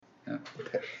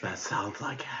That sounds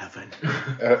like heaven.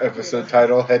 Episode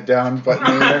title, Head Down, Button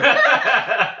Wiener.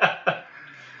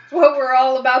 It's what we're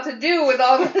all about to do with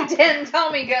all the 10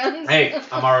 Tommy guns. Hey,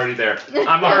 I'm already there.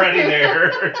 I'm already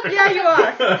there. Yeah, you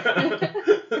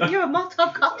are. You're a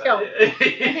Molotov cocktail.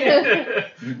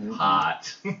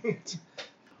 Hot.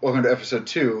 Welcome to episode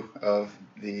 2 of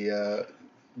the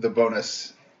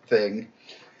bonus thing.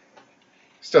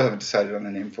 Still haven't decided on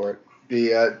a name for it.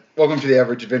 Welcome to the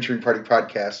Average Adventuring Party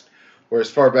podcast, where as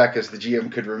far back as the GM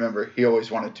could remember, he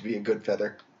always wanted to be a good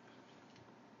feather.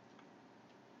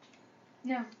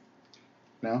 No.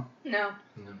 No? No.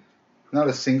 Not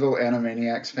a single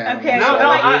Animaniacs fan. Okay. No,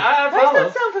 I Why follow.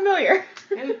 does that sound familiar?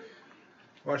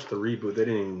 Watch the reboot. They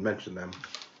didn't even mention them.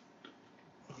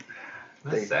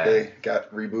 That's sad. They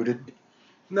got rebooted.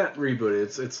 Not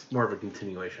rebooted. It's more of a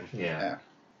continuation. Yeah.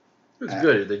 It was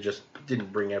good. They just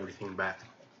didn't bring everything back.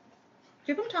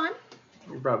 Give them time.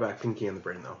 We brought back Pinky and the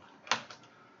Brain, though.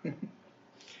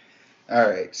 All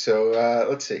right, so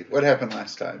let's see. What happened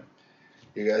last time?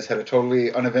 You guys had a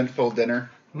totally uneventful dinner.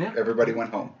 Yeah. Everybody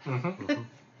went home. Mm-hmm.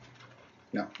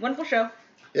 Wonderful show.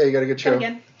 Yeah, you got a good show.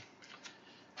 Again.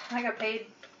 I got paid.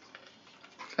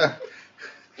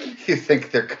 You think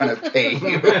they're going to pay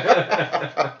you.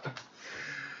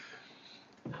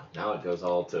 Now it goes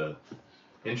all to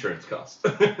insurance costs.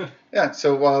 Yeah,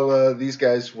 so while these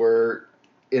guys were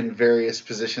in various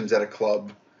positions at a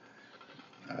club,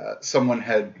 someone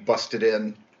had busted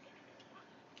in,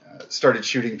 started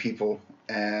shooting people,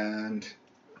 and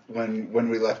when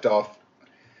we left off,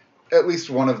 at least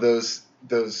one of those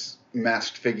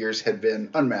masked figures had been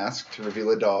unmasked to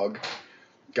reveal a dog,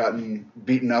 gotten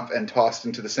beaten up and tossed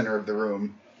into the center of the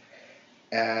room,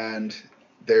 and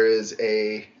there is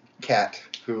a cat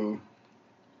who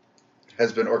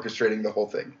has been orchestrating the whole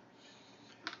thing.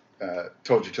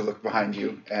 Told you to look behind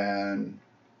you, and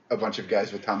a bunch of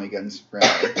guys with Tommy guns ran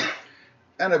in.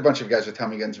 And a bunch of guys with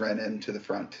Tommy guns ran into the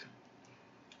front.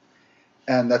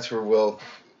 And that's where we'll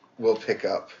pick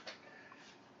up.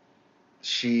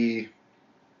 She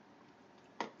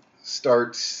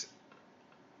starts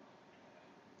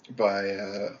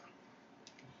by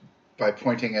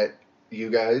pointing at you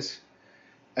guys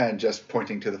and just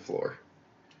pointing to the floor.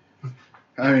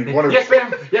 I mean, Yes,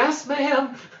 ma'am. Yes,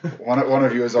 ma'am. one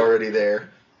of you is already there.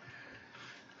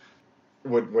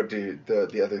 What do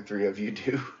the other three of you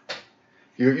do?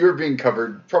 You're being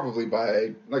covered probably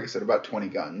by, like I said, about 20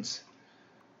 guns.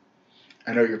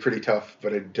 I know you're pretty tough,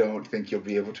 but I don't think you'll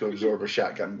be able to absorb a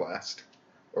shotgun blast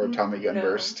or a Tommy gun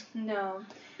burst. No.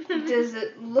 Does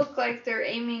it look like they're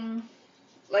aiming,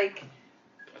 like,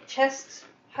 chest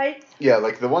height? Yeah,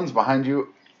 like the ones behind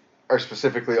you are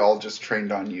specifically all just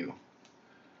trained on you.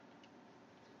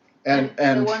 And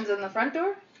the ones in the front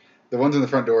door? The ones in the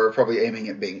front door are probably aiming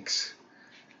at Binks.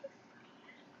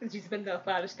 She's been the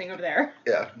loudest thing over there.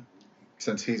 Yeah,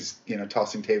 since he's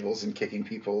tossing tables and kicking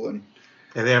people and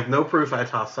they have no proof I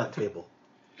tossed that table.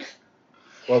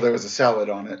 Well, there was a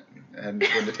salad on it, and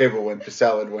when the table went, the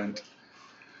salad went.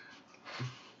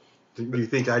 Do you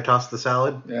think I tossed the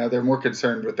salad? Yeah, they're more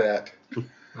concerned with that.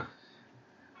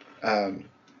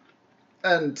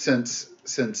 And since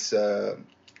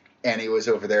Annie was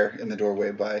over there in the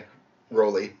doorway by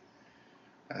Rolly,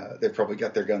 they probably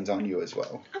got their guns on you as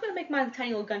well. I'm going to make my tiny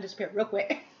little gun disappear real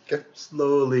quick. Okay.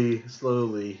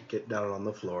 Slowly get down on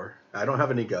the floor. I don't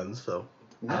have any guns, so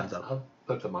hands up. I'll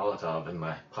put the Molotov in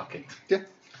my pocket. Yeah.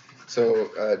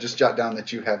 So just jot down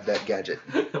that you have that gadget.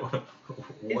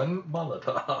 One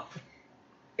Molotov.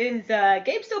 Is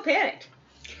Gabe still panicked?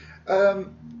 I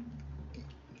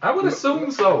would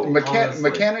assume so. honestly.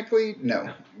 Mechanically,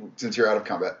 no, since you're out of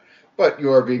combat. But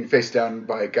you are being faced down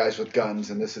by guys with guns,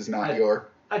 and this is not your...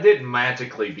 I didn't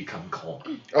magically become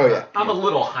calm. Oh, yeah. I'm a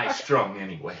little high-strung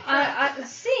anyway.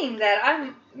 Seeing that,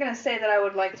 I'm going to say that I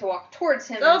would like to walk towards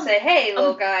him and say, hey,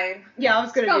 little guy. Yeah, I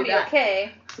was going to do that. It's going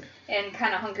to be okay. And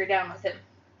kind of hunker down with him.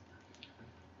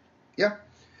 Yeah.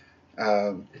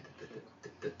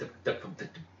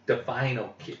 Define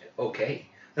okay.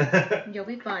 You'll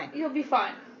be fine. You'll be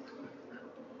fine.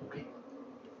 Okay.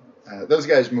 Those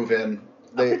guys move in.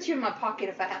 I'll put you in my pocket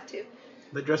if I have to.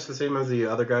 They dress the same as the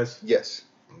other guys? Yes.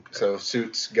 Okay. So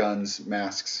suits, guns,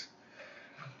 masks.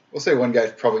 We'll say one guy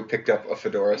probably picked up a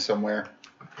fedora somewhere.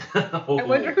 I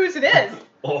wonder whose it is.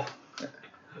 Oh.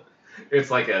 It's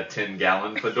like a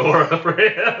 10-gallon fedora for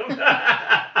him.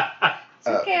 It's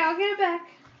okay, I'll get it back.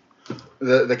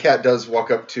 The cat does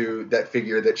walk up to that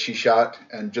figure that she shot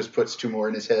and just puts 2 more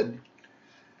in his head.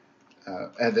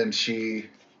 And then she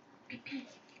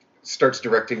starts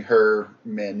directing her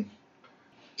men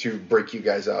to break you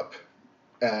guys up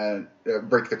and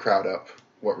break the crowd up,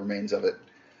 what remains of it.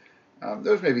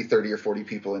 There was maybe 30 or 40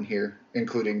 people in here,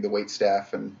 including the wait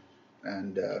staff and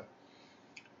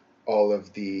all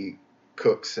of the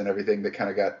cooks and everything that kind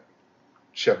of got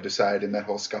shoved aside in that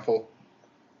whole scuffle.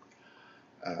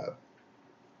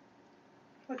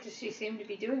 What does she seem to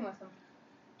be doing with them?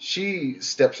 She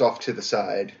steps off to the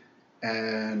side,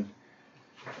 and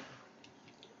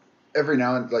every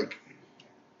now and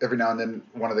then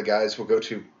one of the guys will go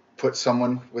to put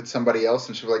someone with somebody else,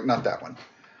 and she'll be like, not that one.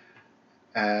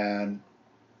 And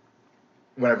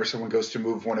whenever someone goes to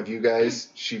move one of you guys,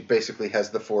 she basically has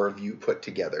the four of you put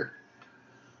together.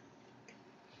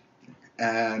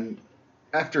 And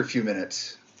after a few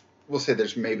minutes, we'll say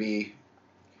there's maybe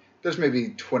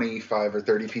 25 or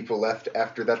 30 people left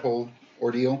after that whole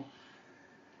ordeal,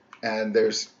 and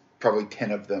there's probably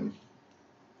 10 of them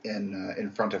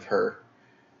in front of her.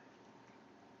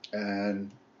 And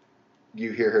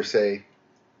you hear her say,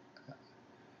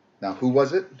 "Now, who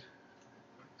was it?"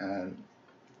 And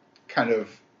kind of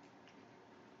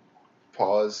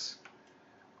pause,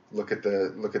 look at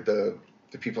the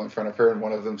people in front of her, and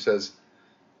one of them says,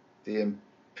 "The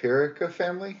Empirica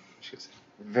family?" She goes,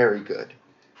 "Very good.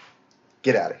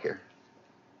 Get out of here."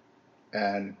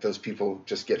 And those people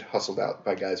just get hustled out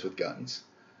by guys with guns.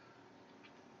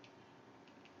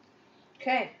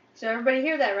 Okay, so everybody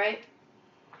hear that, right?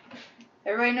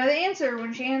 Everybody know the answer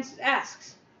when she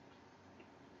asks.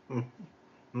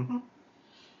 Mm-hmm.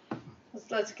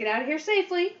 Let's get out of here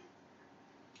safely.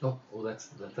 Oh, well, that's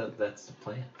the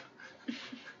plan.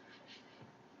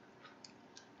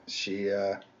 She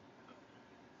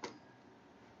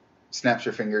snaps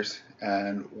her fingers,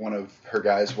 and one of her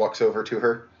guys walks over to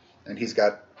her, and he's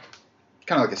got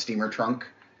kind of like a steamer trunk,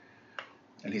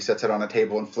 and he sets it on a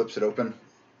table and flips it open,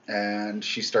 and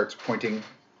she starts pointing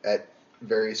at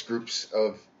various groups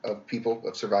of people,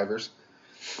 of survivors.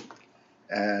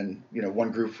 And,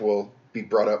 one group will be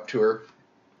brought up to her.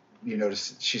 You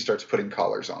notice she starts putting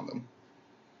collars on them.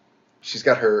 She's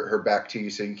got her back to you,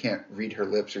 so you can't read her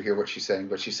lips or hear what she's saying,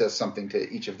 but she says something to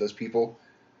each of those people,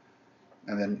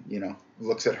 and then,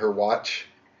 looks at her watch,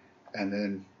 and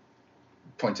then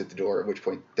points at the door, at which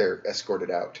point they're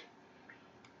escorted out.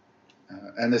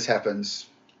 And this happens,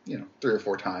 3 or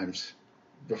 4 times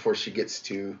before she gets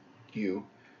to you.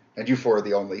 And you 4 are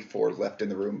the only 4 left in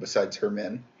the room besides her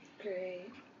men. Great.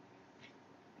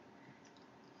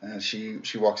 And she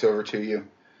walks over to you,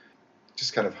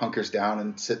 just kind of hunkers down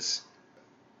and sits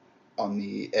on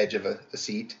the edge of a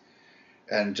seat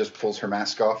and just pulls her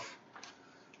mask off.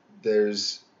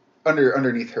 There's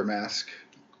underneath her mask,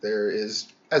 there is,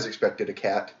 as expected, a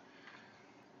cat.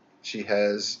 She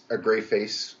has a gray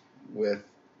face with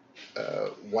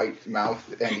white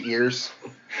mouth and ears.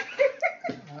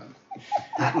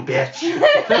 That bitch.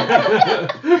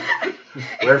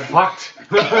 We're fucked.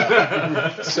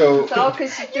 So It's all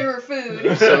because she threw her food.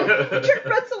 Turned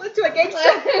pretzel into a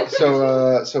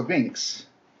gangster. so Binks,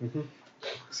 Mm-hmm.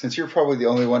 since you're probably the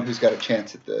only one who's got a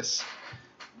chance at this,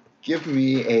 give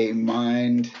me a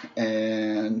mind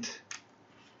and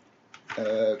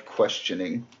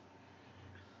questioning.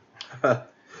 Or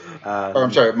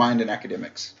I'm sorry, mind and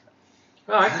academics.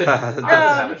 Oh, I could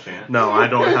have a chance. No, I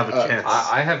don't have a chance.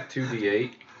 I have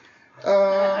 2d8.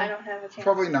 I don't have a chance.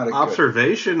 Probably not a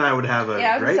Observation, I would have a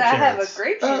Yeah, I was great gonna say, I chance. have a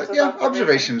great chance with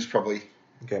observation is probably,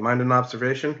 Okay, mind and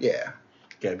observation? yeah.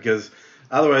 Okay, because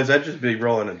otherwise I'd just be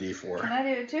rolling a d4. Can I do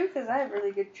it too? Because I have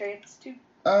really good traits too.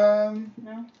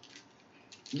 No?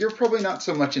 You're probably not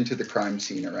so much into the crime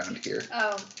scene around here.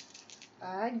 Oh.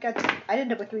 I'd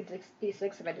end up with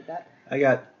 3d6 if I did that. I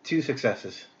got 2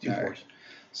 successes, 2 All right. 4s.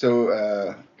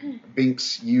 So,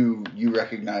 Binks, you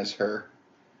recognize her.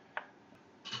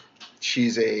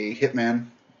 She's a hitman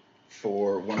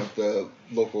for one of the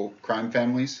local crime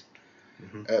families.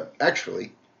 Mm-hmm.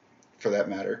 Actually, for that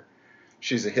matter,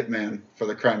 she's a hitman for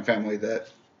the crime family that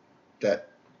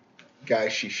guy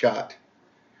she shot.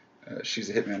 She's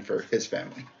a hitman for his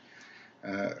family.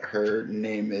 Her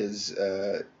name is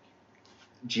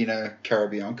Gina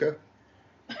Carabianca.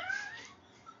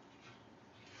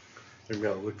 I'm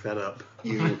going to look that up.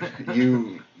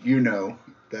 You know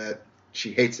that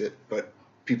she hates it, but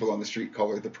people on the street call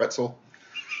her the pretzel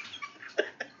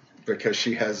because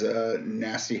she has a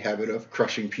nasty habit of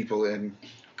crushing people in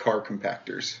car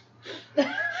compactors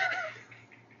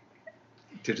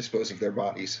to dispose of their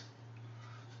bodies.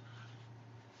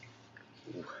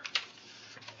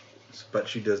 But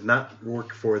she does not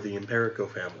work for the Empirico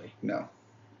family. No.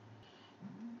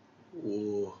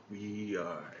 Oh, we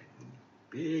are in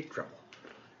big trouble.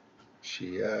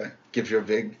 She gives you a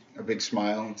big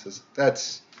smile and says,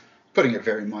 "That's putting it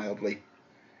very mildly.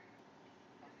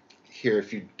 Here,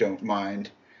 if you don't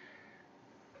mind,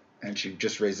 And she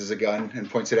just raises a gun and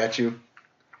points it at you.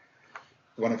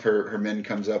 One of her men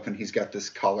comes up, and he's got this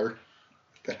collar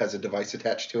that has a device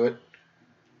attached to it.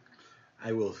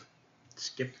 I will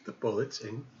skip the bullets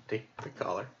and take the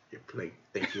collar.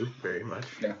 Thank you very much.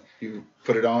 Yeah, you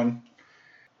put it on.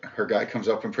 Her guy comes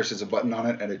up and pushes a button on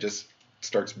it, and it just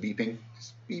starts beeping.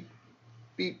 Just beep,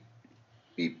 beep,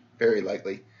 beep, very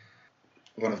lightly.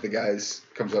 One of the guys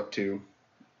comes up to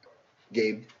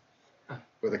Gabe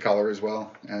with a collar as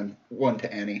well, and one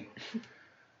to Annie. I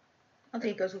don't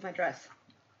think it goes with my dress.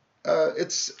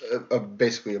 It's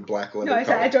basically a black leather No, I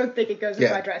said collar. I don't think it goes with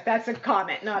Yeah. my dress. That's a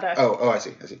comment, not a... Oh, I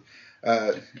see.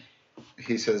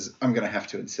 He says, I'm going to have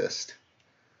to insist.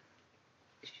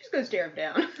 She just goes stare him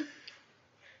down.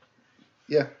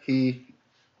 Yeah, he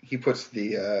puts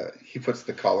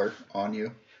the collar on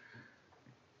you,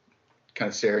 kind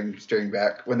of staring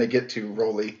back. When they get to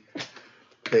Rolly,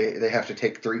 they have to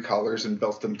take 3 collars and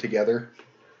belt them together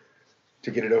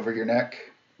to get it over your neck.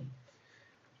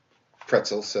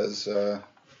 Pretzel says,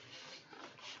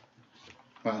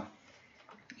 well,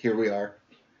 here we are.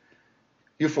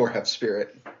 You 4 have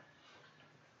spirit.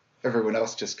 Everyone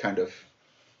else just kind of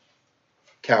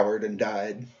cowered and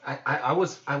died. I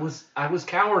was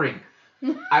cowering.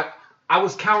 I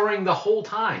was cowering the whole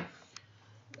time.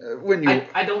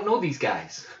 I don't know these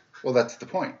guys. Well, that's the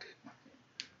point.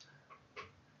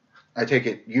 I take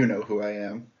it you know who I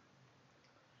am.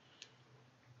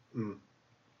 Mm.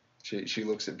 She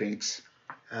looks at Binks.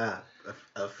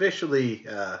 Officially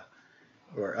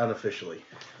or unofficially.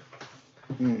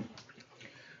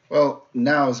 Well,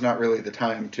 now is not really the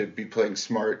time to be playing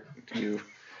smart. You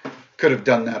could have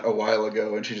done that a while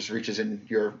ago, and she just reaches in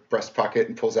your breast pocket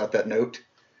and pulls out that note.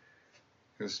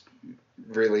 Because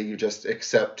really, you just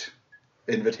accept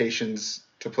invitations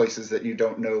to places that you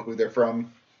don't know who they're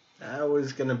from. I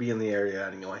was going to be in the area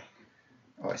anyway.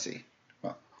 Oh, I see.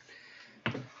 Well,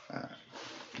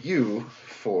 you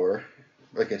 4,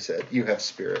 like I said, you have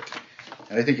spirit.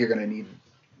 And I think you're going to need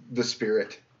the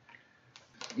spirit.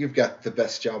 You've got the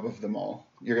best job of them all.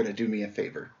 You're going to do me a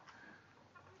favor.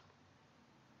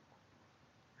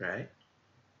 Right?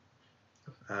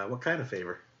 What kind of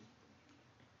favor?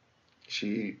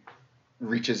 She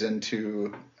reaches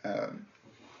into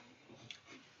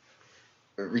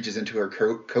her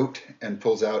coat and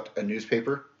pulls out a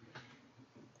newspaper,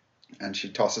 and she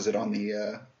tosses it on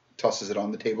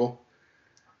the table.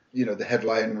 You know, the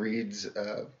headline reads,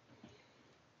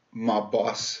 "Mob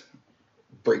boss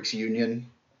breaks union,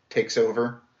 takes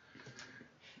over."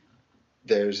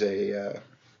 There's a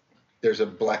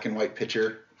black and white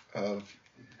picture of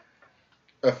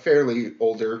a fairly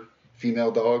older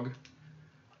female dog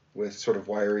with sort of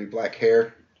wiry black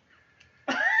hair.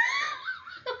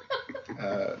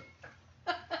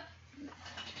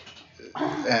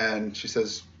 And she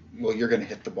says, well, you're going to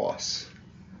hit the boss.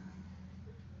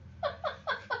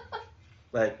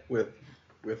 Like with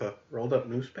a rolled up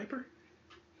newspaper?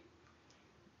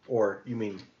 Or you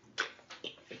mean...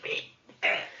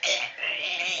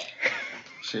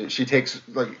 She takes,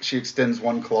 like, she extends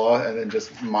one claw and then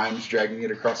just mimes dragging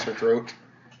it across her throat.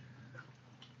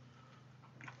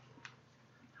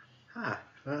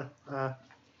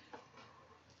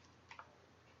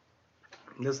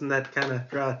 Doesn't that kind of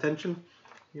draw attention,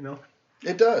 you know?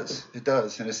 It does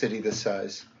in a city this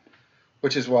size,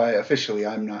 which is why officially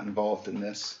I'm not involved in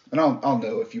this, and I'll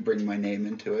know if you bring my name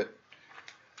into it.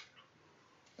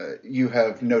 You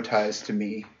have no ties to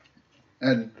me,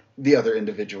 and the other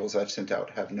individuals I've sent out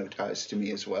have no ties to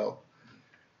me as well.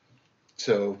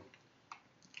 So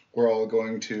we're all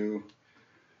going to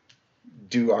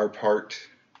do our part,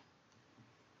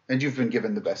 and you've been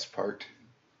given the best part.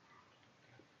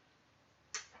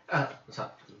 So,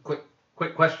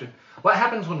 quick question. What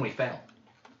happens when we fail?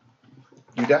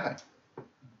 You die.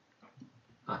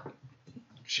 Huh.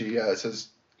 She says,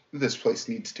 this place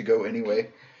needs to go anyway.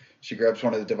 She grabs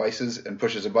one of the devices and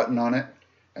pushes a button on it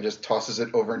and just tosses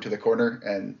it over into the corner,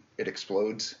 and it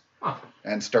explodes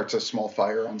and starts a small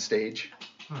fire on stage.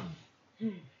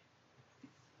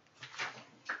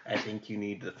 I think you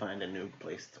need to find a new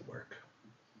place to work.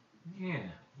 Yeah.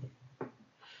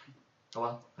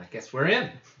 Well, I guess we're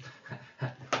in.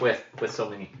 with so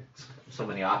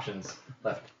many options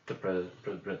left to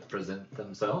present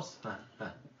themselves.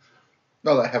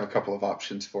 Well, I have a couple of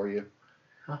options for you.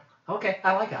 Okay,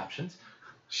 I like options.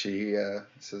 She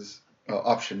says, well,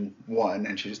 option 1,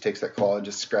 and she just takes that claw and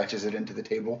just scratches it into the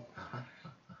table.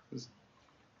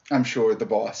 I'm sure the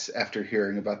boss, after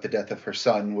hearing about the death of her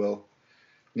son, will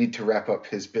need to wrap up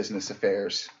his business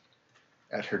affairs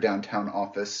at her downtown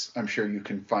office. I'm sure you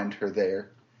can find her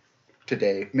there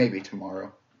today, maybe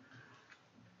tomorrow.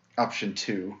 Option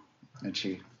 2, and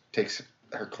she takes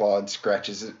her claw and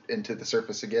scratches it into the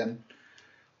surface again.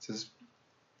 Says,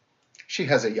 she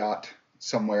has a yacht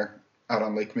somewhere out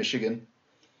on Lake Michigan.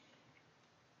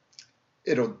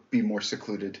 It'll be more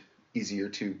secluded, easier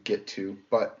to get to,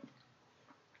 but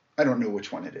I don't know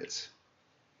which one it is.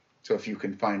 So if you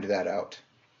can find that out,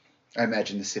 I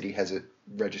imagine the city has it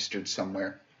registered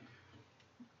somewhere.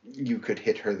 You could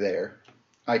hit her there.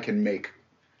 I can make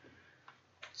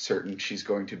certain she's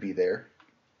going to be there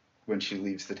when she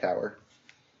leaves the tower.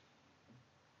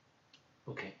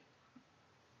 Okay.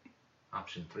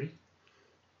 Option 3?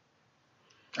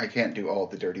 I can't do all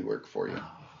the dirty work for you.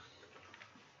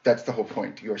 That's the whole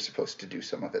point. You're supposed to do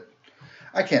some of it.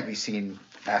 I can't be seen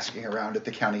asking around at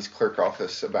the county's clerk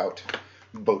office about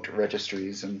boat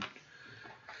registries and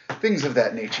things of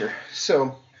that nature.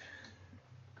 So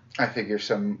I figure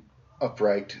some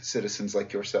upright citizens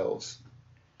like yourselves,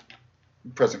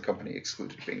 present company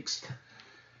excluded Binks,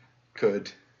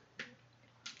 could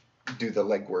do the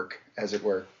legwork, as it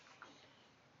were.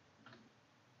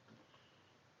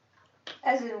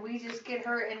 As in, we just get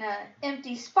her in an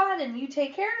empty spot and you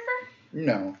take care of her?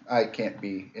 No, I can't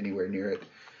be anywhere near it.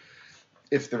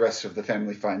 If the rest of the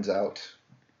family finds out,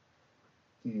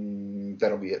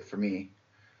 that'll be it for me.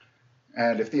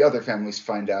 And if the other families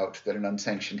find out that an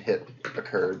unsanctioned hit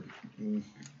occurred,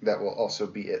 that will also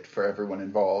be it for everyone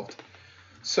involved.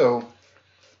 So,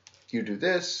 you do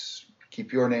this,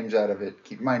 keep your names out of it,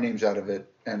 keep my names out of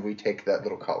it, and we take that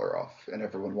little collar off, and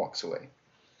everyone walks away.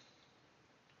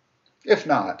 If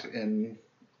not, in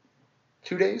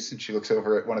 2 days, and she looks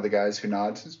over at one of the guys who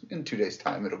nods, in 2 days'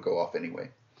 time it'll go off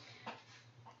anyway.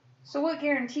 So what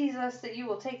guarantees us that you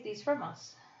will take these from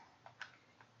us?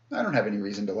 I don't have any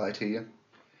reason to lie to you.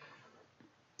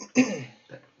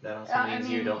 That also means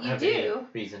you don't have any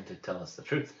reason to tell us the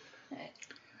truth.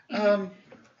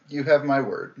 You have my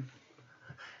word.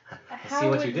 I see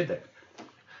what you did there.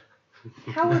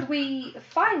 How would we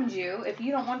find you if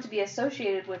you don't want to be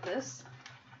associated with this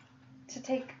to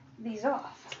take these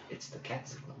off? It's the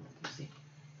cat's club, you see.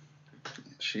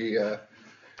 She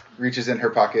reaches in her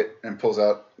pocket and pulls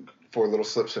out 4 little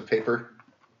slips of paper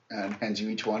and hands you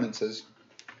each one and says,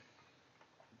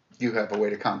 you have a way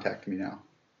to contact me now.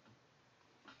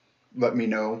 Let me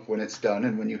know when it's done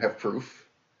and when you have proof.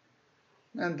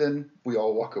 And then we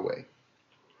all walk away.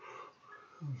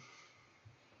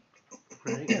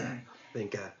 Right. I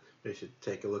think we should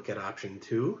take a look at option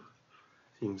 2.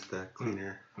 Seems the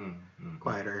cleaner,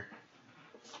 quieter.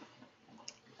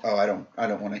 Oh, I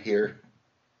don't want to hear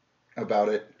about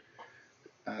it.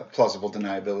 Plausible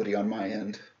deniability on my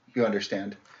end. You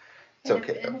understand? It's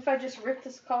okay. And if I just rip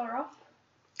this collar off?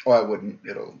 Oh, I wouldn't.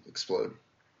 It'll explode.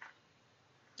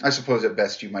 I suppose at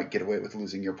best you might get away with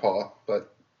losing your paw,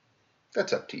 but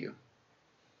that's up to you.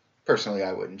 Personally,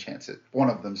 I wouldn't chance it. 1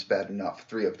 of them's bad enough.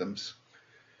 3 of them's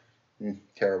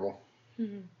terrible.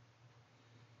 Mm-hmm.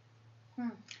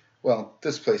 Well,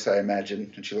 this place, I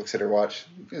imagine, and she looks at her watch,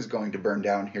 is going to burn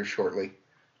down here shortly.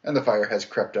 And the fire has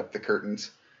crept up the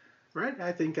curtains. Right,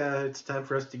 I think it's time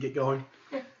for us to get going.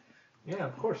 Yeah,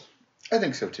 of course. I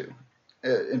think so, too.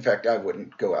 In fact, I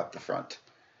wouldn't go out the front.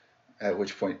 At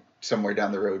which point, somewhere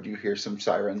down the road, you hear some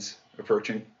sirens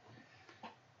approaching.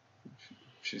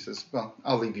 She says, well,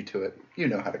 I'll leave you to it. You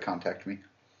know how to contact me.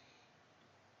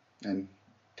 And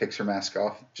takes her mask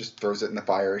off, just throws it in the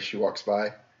fire as she walks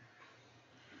by.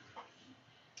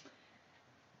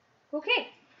 Okay.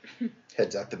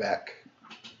 Heads out the back.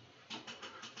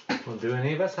 Well, do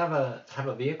any of us have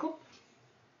a vehicle?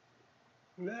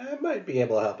 I might be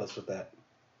able to help us with that.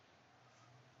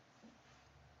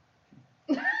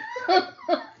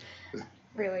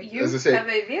 Really? You As I say, have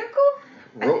a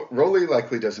vehicle? Rolly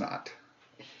likely does not.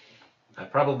 I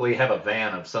probably have a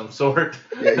van of some sort.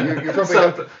 Yeah, you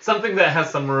probably something that has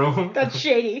some room. That's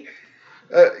shady.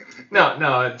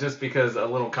 No, just because a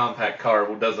little compact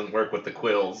car doesn't work with the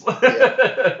quills.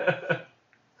 Yeah.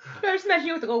 I just imagine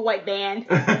you with a little white van,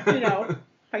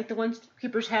 like the ones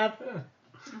keepers have.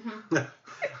 Mm-hmm.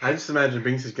 I just imagine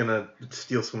Binks is gonna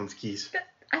steal someone's keys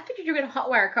I figured you were gonna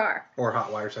hotwire a car. or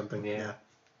hotwire something. Yeah.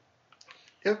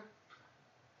 Yep.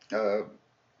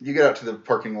 You get out to the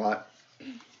parking lot,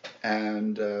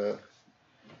 and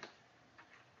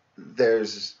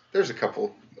there's a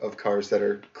couple of cars that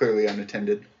are clearly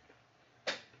unattended.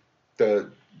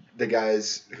 The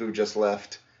guys who just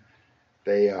left,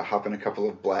 they hop in a couple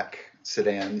of black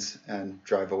sedans and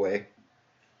drive away.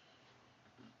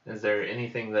 Is there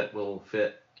anything that will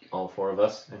fit all 4 of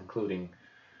us, including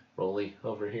Rolly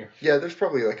over here? Yeah, there's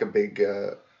probably like a big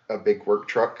work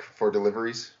truck for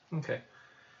deliveries. Okay.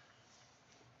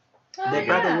 Oh, They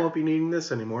probably won't be needing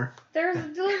this anymore. There's a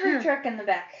delivery truck in the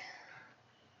back.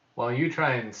 while you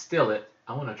try and steal it,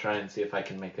 I want to try and see if I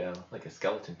can make a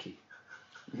skeleton key.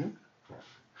 Mm-hmm.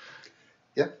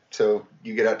 Yeah. So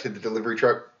you get out to the delivery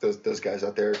truck. Those guys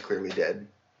out there are clearly dead.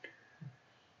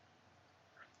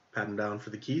 Pat them down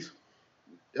for the keys.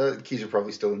 The keys are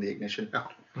probably still in the ignition. Oh.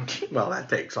 Well, that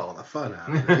takes all the fun out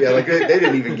of it. Yeah, like they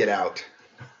didn't even get out.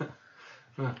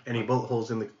 Any bullet holes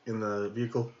in the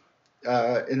vehicle?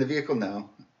 In the vehicle,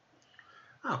 no.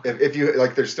 Oh. If you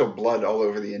like, there's still blood all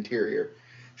over the interior.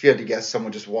 If you had to guess,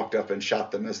 someone just walked up and shot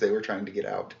them as they were trying to get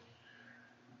out.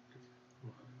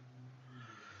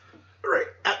 All right,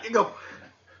 out you go.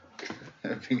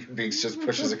 Binks just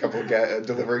pushes a couple of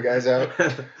delivery guys out.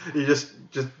 You just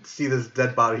see this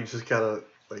dead body just kind of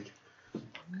like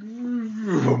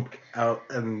out,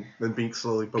 and then Binks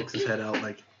slowly pokes his head out,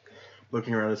 like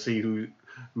looking around to see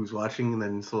who's watching, and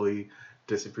then slowly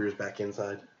disappears back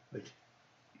inside. Like,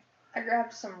 I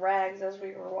grabbed some rags as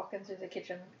we were walking through the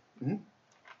kitchen. Mm-hmm.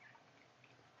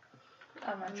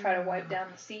 I'm gonna try to wipe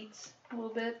down the seats a little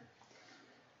bit.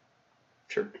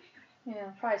 Sure.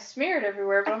 Yeah, probably smeared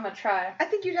everywhere, but I'm gonna try. I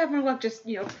think you'd have more luck just,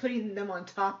 putting them on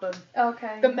top of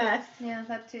Okay. the mess. Yeah,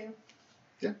 that too.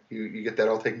 Yeah, you get that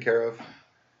all taken care of.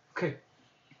 Okay.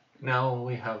 Now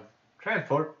we have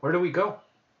transport. Where do we go?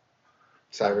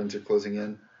 Sirens are closing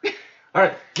in. All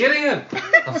right, get in.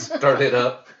 I'll start it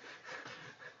up.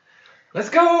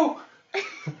 Let's go.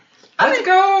 Let's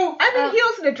go. I'm in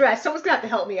heels and a dress. Someone's gonna have to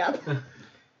help me up.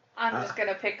 I'm just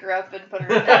gonna pick her up and put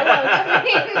her in that.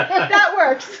 That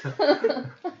works.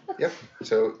 Yep.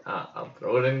 So I'll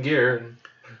throw it in gear.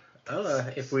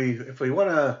 if we want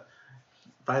to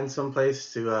find some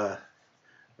place to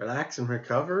relax and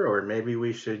recover, or maybe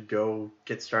we should go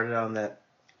get started on that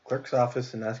clerk's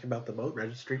office and ask about the boat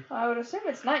registry. I would assume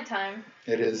it's nighttime.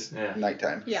 it is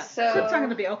nighttime. Yeah. So It's not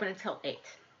gonna be open until 8.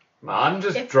 I'm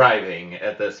just driving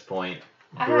at this point,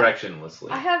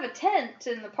 directionlessly. I have a tent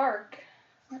in the park.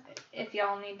 If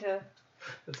y'all need to.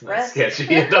 That's not rest.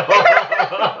 sketchy at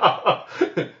all.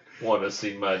 Want to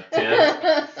see my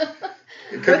tent?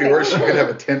 It could be worse. You could have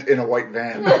a tent in a white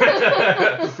van.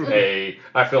 Hey,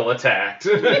 I feel attacked.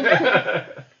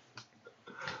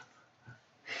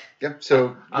 Yep.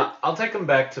 So I'll take them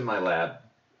back to my lab.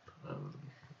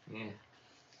 Yeah.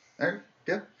 all right.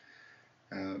 Yeah.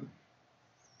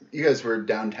 You guys were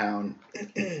downtown,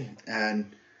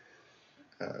 and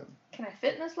Can I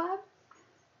fit in this lab?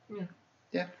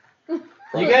 yeah. You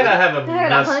gotta have I had a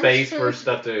enough hunch. space for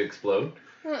stuff to explode.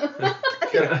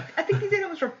 Yeah. I think these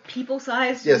items were people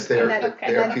sized. Yes, they are. Okay.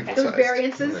 They are Okay. people Those sized.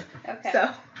 variances. Okay.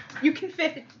 So you can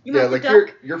fit. You Yeah, might like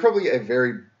duck. you're probably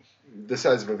the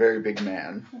size of a very big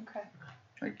man. Okay.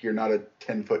 Like you're not a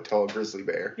 10-foot tall grizzly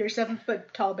bear. You're a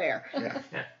 7-foot tall bear. Yeah.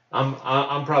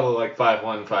 I'm probably like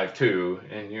 5'1",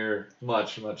 5'2", and you're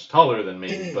much taller than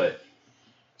me, but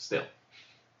still.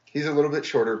 He's a little bit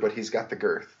shorter, but he's got the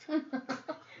girth.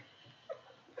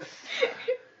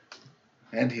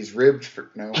 And he's ribbed for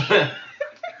no.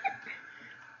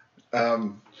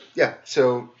 Yeah.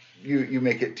 So you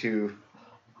make it to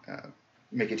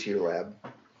your lab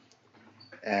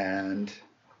and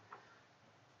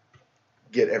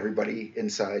get everybody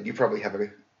inside. You probably have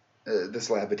this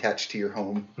lab attached to your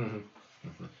home.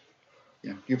 Mm-hmm.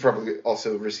 Yeah. You probably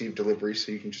also receive deliveries,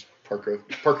 so you can just park a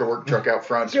work truck out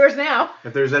front. It's yours now.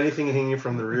 If there's anything hanging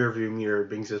from the rear view mirror,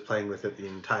 Binks is playing with it the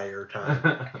entire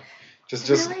time.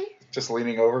 Really? Just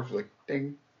leaning over, like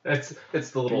ding. It's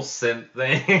the little synth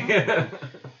thing.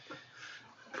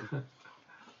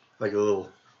 Like a little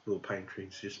pine tree.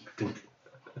 It's just dink,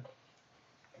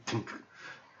 dink.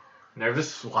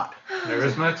 Nervous? Swat.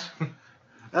 Nervous much?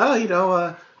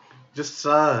 Oh, just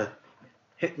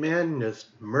hitman just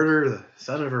murder the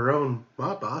son of her own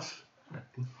mob boss.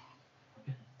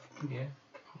 Yeah.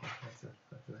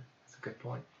 That's a good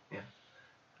point. Yeah.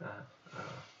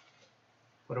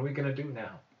 What are we gonna do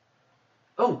now?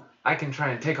 Oh, I can try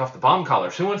and take off the bomb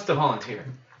collars. Who wants to volunteer?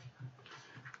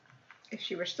 If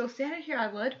she were still standing here, I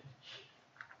would.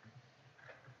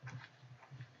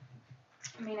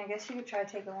 I mean, I guess you could try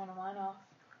taking one of mine off.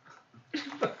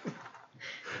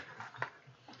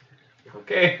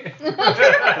 Okay.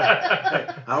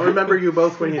 I'll remember you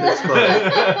both when you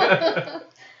explode.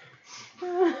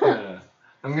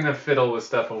 I'm gonna fiddle with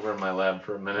stuff over in my lab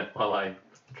for a minute while I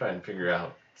try and figure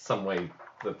out some way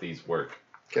that these work.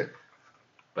 Okay.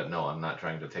 But no, I'm not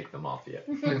trying to take them off yet.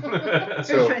 I'm trying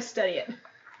to study it.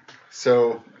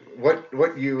 So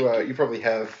what you probably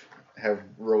have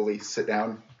Rolly sit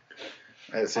down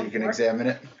so you can examine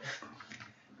it.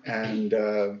 And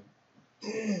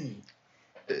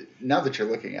now that you're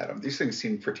looking at them, these things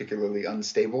seem particularly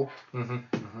unstable. Mm-hmm.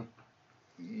 Mm-hmm.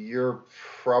 you're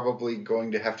probably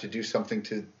going to have to do something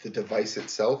to the device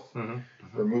itself. Mm-hmm.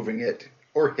 Mm-hmm. Removing it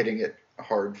or hitting it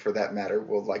hard, for that matter,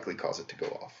 will likely cause it to go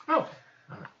off. Oh,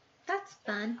 That's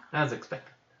fun. as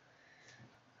expected.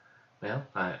 Well,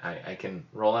 I can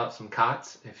roll out some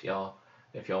cots if y'all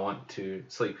want to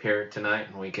sleep here tonight,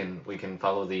 and we can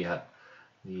follow the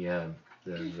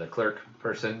clerk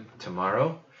person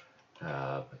tomorrow.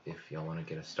 If y'all want to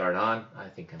get a start on, I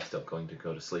think I'm still going to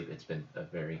go to sleep. It's been a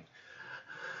very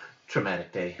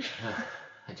traumatic day.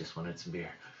 I just wanted some beer.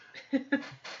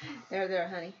 There,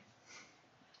 honey.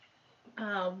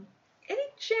 Any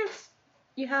chance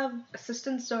you have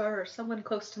assistants or someone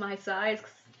close to my size?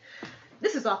 'Cause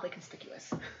this is awfully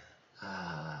conspicuous.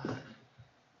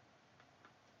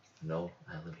 No,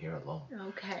 I live here alone.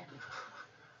 Okay.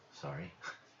 Sorry.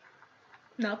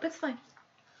 Nope, it's fine.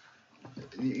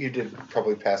 You did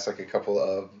probably pass like a couple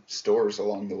of stores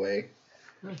along the way.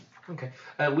 Okay.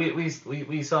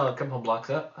 We saw a couple of blocks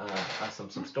up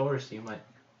some stores. You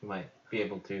might be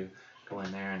able to go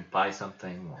in there and buy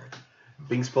something. Or...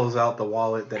 Binks pulls out the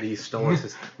wallet that he stole and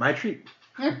says, "My treat."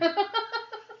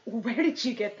 Where did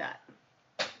you get that?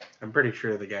 I'm pretty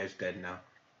sure the guy's dead now.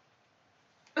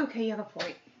 Okay, you have a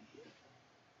point.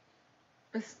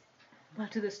 We'll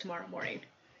do this tomorrow morning.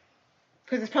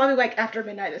 Because it's probably like after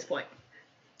midnight at this point.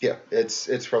 Yeah,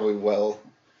 it's probably well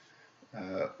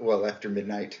after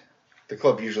midnight. The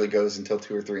club usually goes until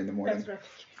 2 or 3 in the morning. That's right.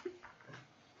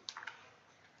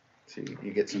 So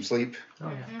you get some sleep.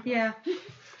 Oh Yeah.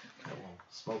 I will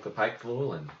smoke a pipe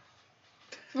full and.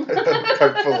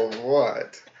 Pipe full of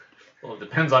what? Well, it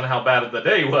depends on how bad the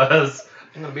day was.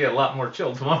 I'm gonna be a lot more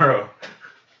chill tomorrow.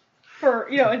 For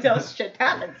until shit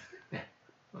happens.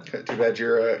 Too bad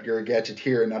you're a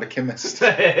gadgeteer and not a chemist.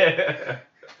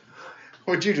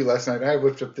 What'd you do last night? I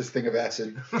whipped up this thing of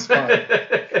acid. It's fine.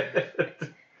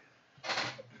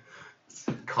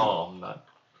 Calm, not.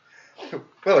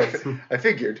 Well, I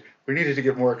figured we needed to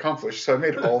get more accomplished, so I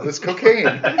made all this cocaine.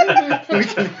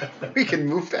 we can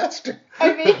move faster.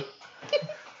 I mean,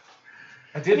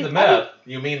 I did the math.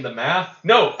 You mean the math?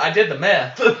 No, I did the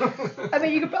math. I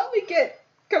mean, you could probably get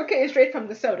cocaine straight from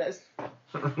the sodas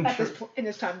in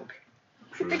this time.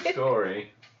 True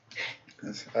story.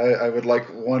 Yes, I would like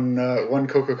one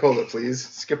Coca-Cola, please.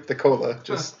 Skip the cola.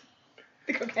 Just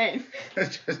the cocaine.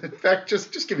 in fact,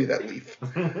 just give me that leaf.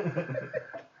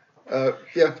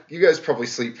 Yeah, you guys probably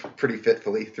sleep pretty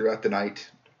fitfully throughout the night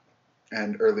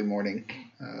and early morning,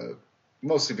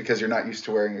 mostly because you're not used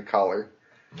to wearing a collar,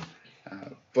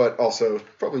 but also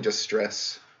probably just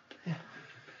stress. Yeah.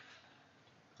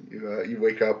 You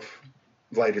wake up,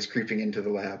 light is creeping into the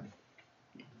lab.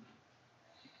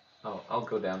 Oh, I'll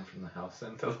go down from the house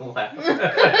into the lab.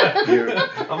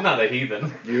 I'm not a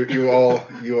heathen. You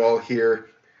all hear,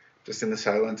 just in the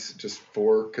silence, just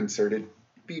 4 concerted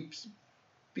beeps,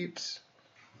 beeps,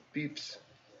 beeps.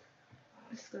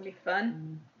 This is gonna be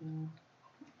fun.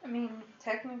 I mean,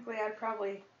 technically, I'd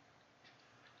probably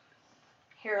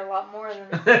hear a lot more than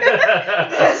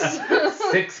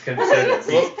 6 considered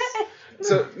beeps.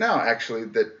 So now, actually,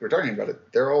 that we're talking about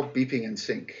it, they're all beeping in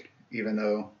sync, even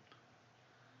though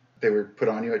they were put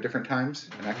on you at different times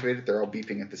and activated. They're all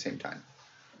beeping at the same time.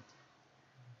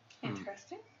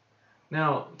 Interesting.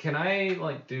 Now, can I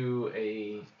do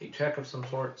a check of some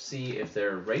sort, see if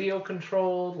they're radio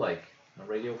controlled, like a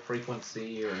radio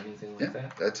frequency or anything like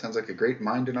that? That sounds like a great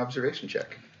mind and observation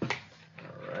check. All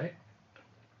right.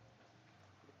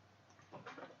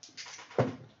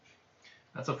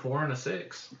 That's a 4 and a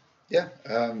 6. Yeah,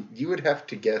 you would have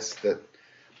to guess that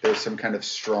there's some kind of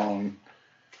strong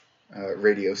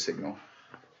radio signal.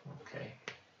 Okay.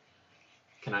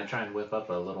 Can I try and whip up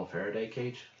a little Faraday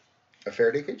cage? A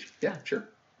Faraday cage? Yeah, sure.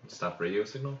 Stop radio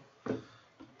signal?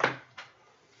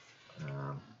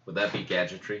 Would that be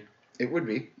gadgetry? It would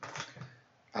be.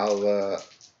 I'll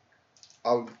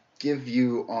give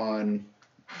you on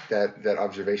that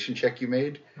observation check you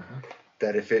made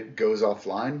that if it goes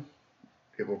offline,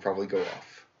 it will probably go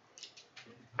off.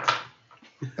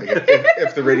 Like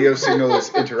if the radio signal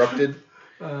is interrupted,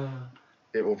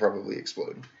 it will probably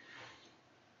explode.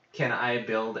 Can I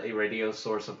build a radio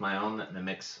source of my own that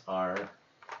mimics our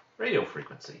radio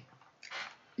frequency?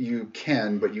 You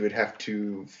can, but you would have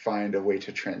to find a way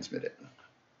to transmit it.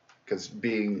 Because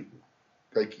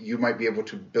you might be able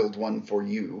to build one for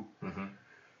you,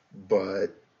 but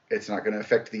it's not going to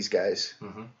affect these guys,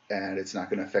 and it's not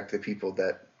going to affect the people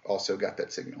that also got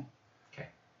that signal. Okay.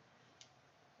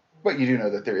 But you do know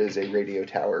that there is a radio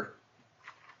tower,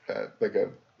 like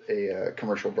a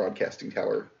commercial broadcasting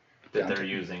tower that they're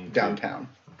using downtown.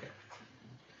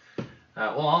 Okay.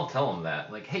 Well, I'll tell him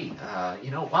that. Like, hey,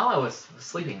 while I was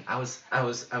sleeping, I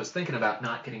was thinking about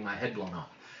not getting my head blown off,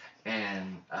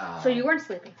 and So you weren't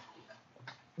sleeping.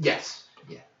 Yes,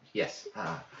 yes.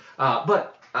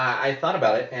 But I thought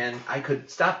about it, and I could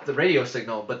stop the radio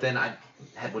signal, but then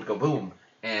head would go boom,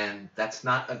 and that's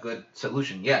not a good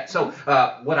solution yet. So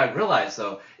what I realized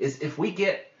though is if we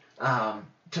get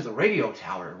to the radio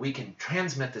tower, we can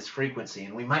transmit this frequency,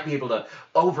 and we might be able to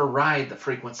override the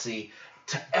frequency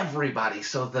to everybody,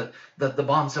 so the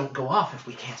bombs don't go off if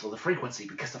we cancel the frequency,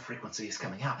 because the frequency is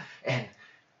coming out. And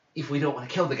if we don't want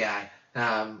to kill the guy,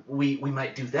 we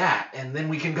might do that, and then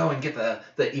we can go and get the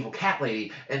evil cat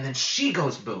lady, and then she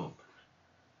goes boom.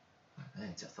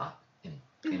 It's a thought.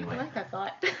 Anyway. I like that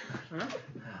thought.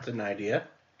 It's an idea.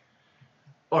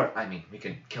 Or, we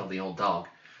can kill the old dog.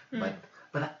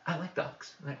 But I like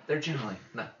dogs. They're generally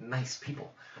nice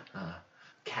people.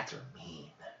 Cats are mean.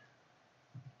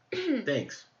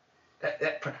 Thanks.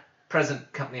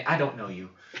 Present company, I don't know you.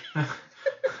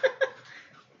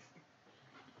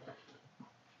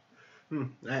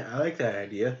 I like that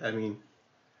idea.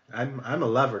 I'm a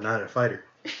lover, not a fighter.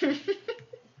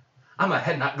 I'm a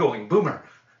head not going boomer.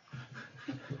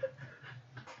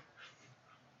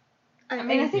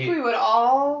 I think we would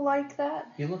all like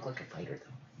that. You look like a fighter,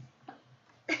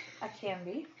 though. I can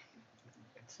be.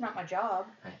 It's not my job.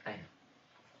 I know.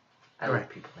 I like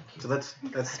people like you. So let's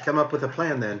come up with a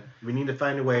plan then. We need to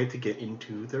find a way to get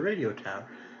into the radio tower.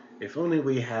 If only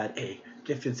we had a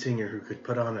gifted singer who could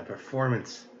put on a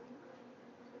performance.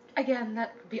 Again,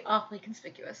 that would be awfully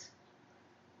conspicuous.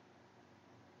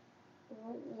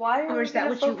 Why Or are we is that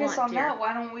going to what you focus want, on dear? that?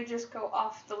 Why don't we just go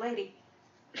off the lady?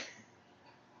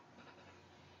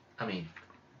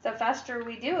 The faster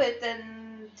we do it,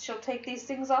 then she'll take these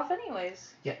things off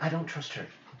anyways. Yeah, I don't trust her.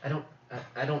 I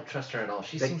don't trust her at all.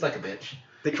 She seems like a bitch.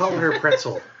 They call her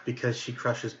Pretzel because she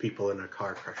crushes people in a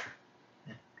car crusher.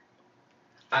 Yeah.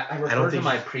 I refer to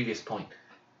my previous point.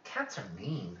 Cats are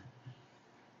mean.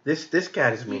 This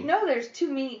cat is mean. You know there's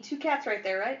two cats right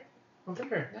there, right? Well,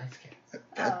 they're nice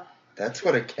cats. That's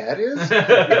what a cat is?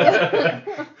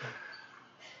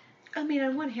 On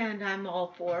one hand, I'm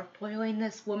all for foiling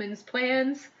this woman's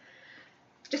plans,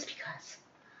 just because.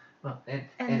 Well,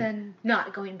 and then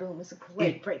not going boom is a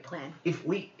great plan. If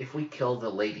we kill the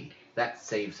lady, that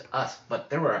saves us. But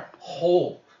there were a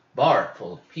whole bar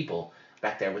full of people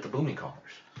back there with the booming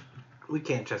collars. We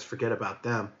can't just forget about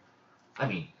them.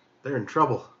 They're in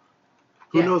trouble.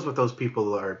 Who knows what those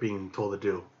people are being told to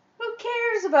do? Who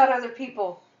cares about other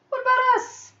people? What about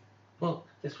us? Well,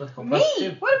 this would help me. us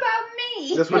too. What about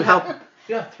me? This would help.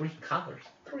 You have 3 collars.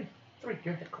 3.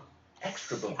 Your head goes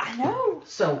extra boom. I know.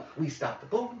 So we stop the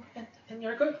boom, and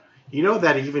you're good. You know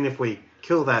that even if we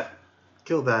kill that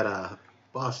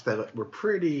boss, that we're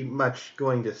pretty much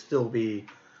going to still be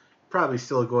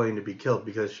killed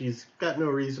because she's got no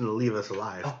reason to leave us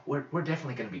alive. Oh, we're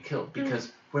definitely going to be killed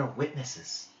because we're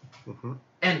witnesses. Mm-hmm.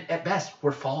 And at best,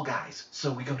 we're fall guys,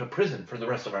 so we go to prison for the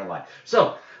rest of our life.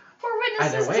 So we're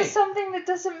witnesses to something that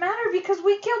doesn't matter because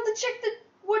we killed the chick that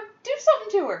would do something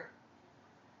to her.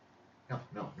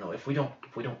 No. If we don't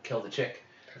kill the chick,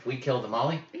 if we kill the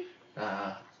Molly,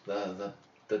 the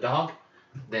dog,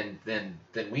 then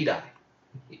we die.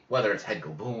 Whether it's head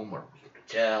go boom or we go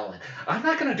to jail. And I'm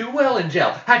not gonna do well in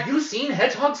jail. Have you seen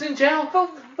hedgehogs in jail?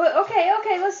 But okay.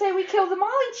 Let's say we kill the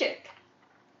Molly chick.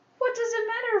 What does it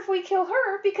matter if we kill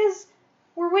her? Because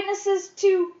we're witnesses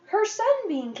to her son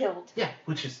being killed. Yeah,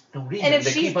 which is no reason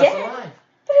to keep us alive.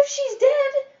 But if she's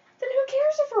dead, then who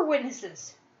cares if we're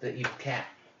witnesses? The evil cat.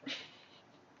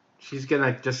 She's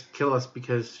gonna just kill us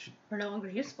because we're no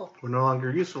longer useful. We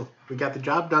got the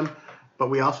job done, but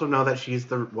we also know that she's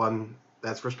the one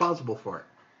that's responsible for it.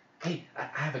 Hey, I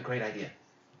have a great idea.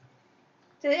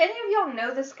 Did any of y'all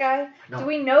know this guy? No. Do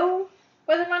we know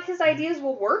whether or not his ideas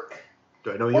will work?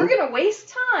 Do I know you? We're gonna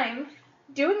waste time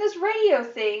doing this radio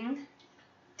thing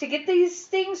to get these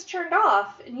things turned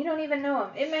off, and you don't even know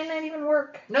them. It may not even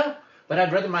work. No, but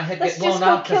I'd rather my head get blown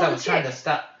off because I was trying to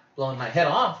stop blowing my head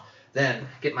off than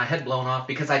get my head blown off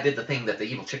because I did the thing that the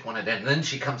evil chick wanted, and then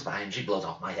she comes by and she blows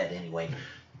off my head anyway.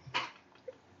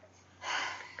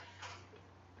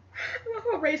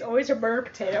 Ray's always a murder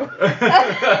potato.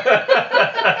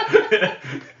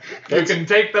 You can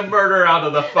take the murder out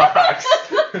of the fox.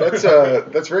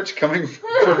 That's Rich coming for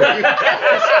you.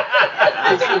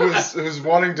 Who's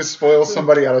wanting to spoil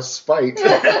somebody out of spite. I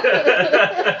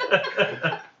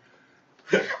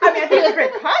think it's a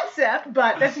great concept,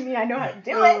 but doesn't mean I know how to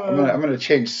do it. I'm gonna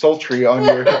change sultry on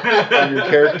your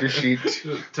character sheet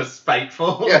to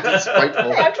spiteful. Yeah, to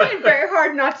spiteful. Hey, I'm trying very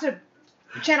hard not to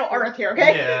channel Earth here,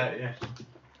 okay? Yeah.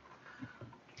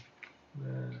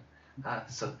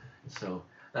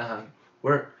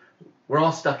 We're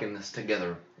all stuck in this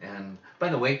together. And by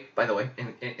the way,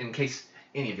 in case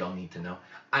any of y'all need to know,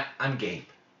 I'm Gabe.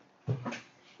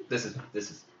 This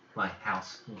is my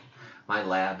house, my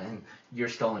lab, and your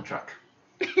stolen truck.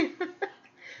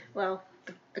 Well,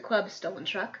 the club's stolen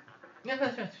truck. Yeah,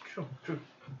 that's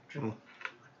true.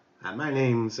 My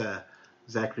name's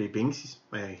Zachary Binks.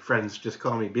 My friends just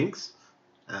call me Binks.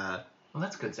 Well,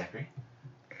 that's good, Zachary.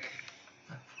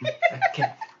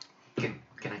 Can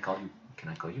I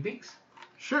call you Binks?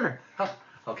 Sure. Oh,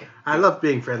 okay. I love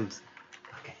being friends.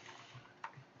 Okay.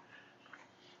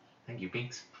 Thank you,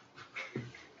 Binks.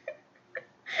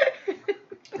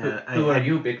 Who are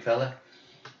you, big fella?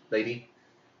 Lady?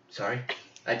 Sorry?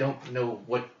 I don't know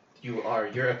what you are.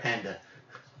 You're a panda.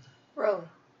 Rolly.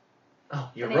 Oh,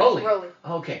 you're My name's Rolly. Rolly.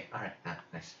 Okay, all right.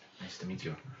 Nice to meet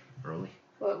you, Rolly.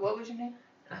 What was your name?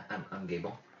 I'm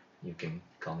Gable. You can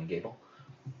call me Gable.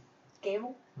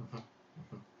 Gable?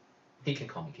 He can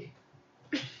call me Gabe.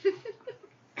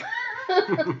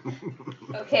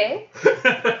 Okay.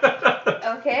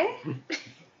 Okay.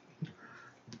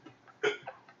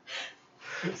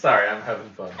 Sorry, I'm having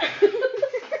fun.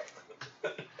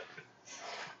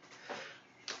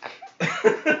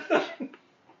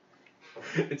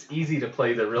 It's easy to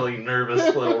play the really nervous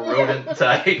little rodent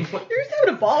type. You're just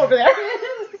having a ball over there.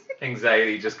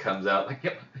 Anxiety just comes out like,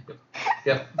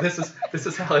 yep. This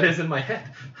is how it is in my head.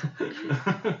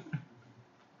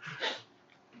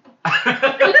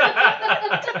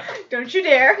 Don't you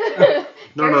dare.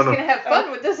 No. Gary's gonna have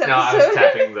fun with this episode. No, I was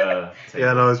tapping the.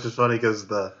 Yeah, no, it's just funny because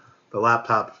the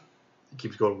laptop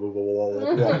keeps going wobble,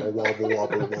 wobble, wobble, wobble,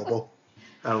 wobble, wobble.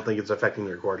 I don't think it's affecting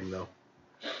the recording though.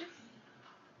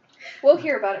 We'll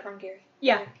hear about it from Gary.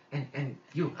 Yeah. And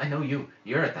you, I know you.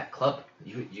 You're at that club.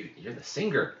 You're the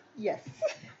singer. Yes.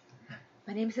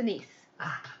 My name's Anise.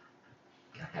 Ah,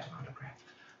 can I have an autograph?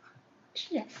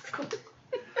 Yes.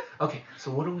 Okay, so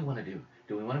what do we want to do?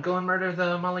 Do we want to go and murder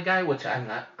the Molly guy, which I'm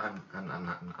not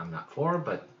for,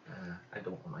 but I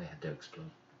don't want my head to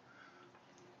explode.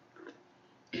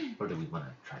 Or do we want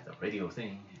to try the radio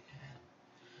thing?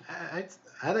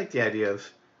 I like the idea of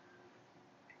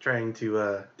trying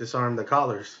to disarm the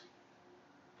callers.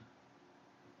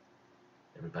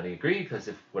 Everybody agree? Because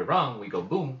if we're wrong, we go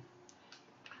boom.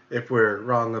 If we're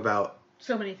wrong about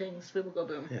So many things, we will go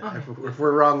boom. yeah, if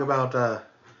we're wrong about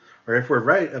or if we're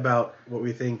right about what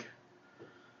we think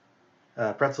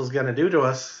Pretzel's gonna do to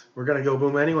us, we're gonna go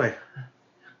boom anyway.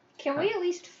 Can we at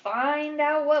least find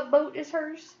out what boat is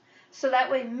hers? So that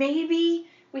way maybe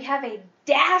we have a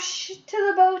dash to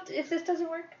the boat if this doesn't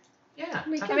work? Yeah.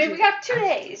 We I can- mean, we got 2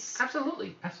 days.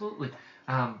 Absolutely.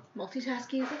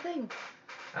 Multitasking is a thing.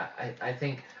 I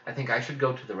think I should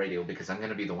go to the radio because I'm going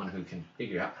to be the one who can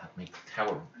figure out how to make the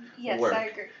tower Yes, work. I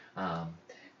agree.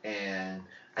 And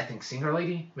I think Singer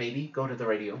Lady, maybe go to the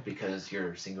radio because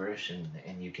you're singerish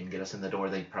and you can get us in the door.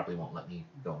 They probably won't let me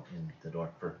go in the door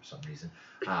for some reason.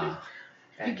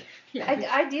 And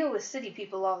I deal with city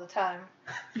people all the time.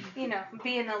 You know,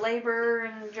 being a laborer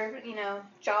and, you know,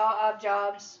 odd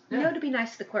jobs, You know to be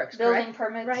nice to the clerks, building correct?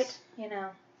 permits, Right. you know.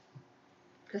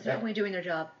 Because they're only doing their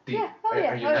job. do you, Yeah, oh,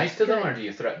 yeah, are you oh, nice to them good. or do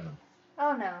you threaten them?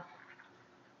 Oh, no.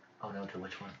 Oh no, to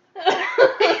which one?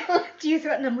 Do you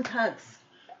threaten them with hugs?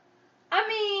 I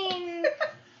mean,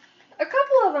 a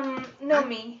couple of them know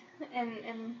me,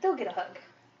 and they'll get a hug.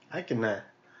 I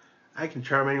can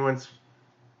charm anyone's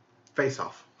face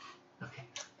off. Okay.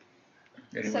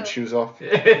 Anyone's So- shoes off? Ooh,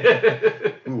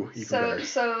 even better.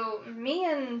 So me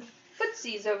and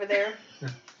Footsies over there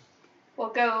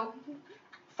will go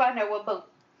find out what boat.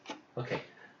 Okay.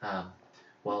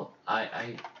 Well,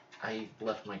 I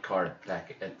left my car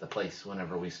back at the place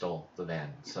whenever we stole the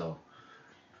van. So,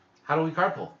 how do we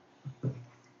carpool?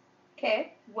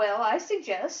 Okay, well, I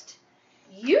suggest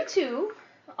you two,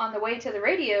 on the way to the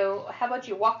radio, how about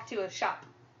you walk to a shop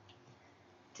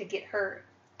to get her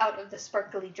out of the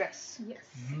sparkly dress? Yes.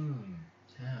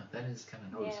 Yeah, that is kind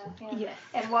of noticeable. Yeah. Yes.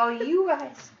 And while you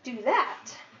guys do that,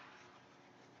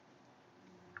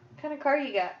 what kind of car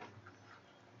you got?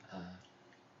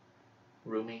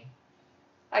 Roomy?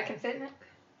 I can fit in it?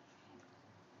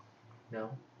 No.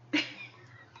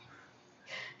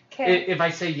 Okay, If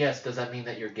I say yes, does that mean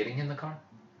that you're getting in the car?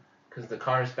 Because the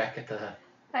car is back at the.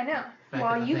 I know. Back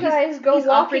While at the you thing. guys go He's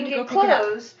walk offering and to go get pick it up.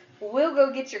 clothes, we'll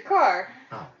go get your car.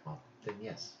 Oh, well, then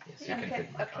yes. Yes, you can Okay, fit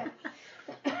in my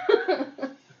okay.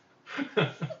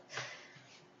 car.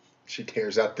 She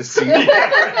tears out the seat.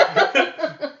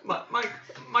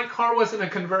 My car wasn't a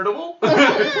convertible. Or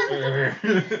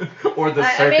the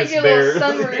I circus made you a bear.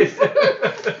 little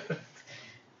sunroof.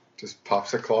 Just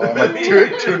pops a claw and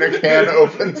like tuna can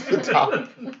opens the top.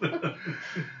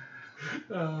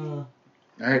 All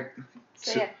right.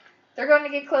 So yeah, they're going to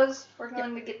get clothes. We're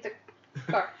going to get the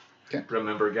car. Okay.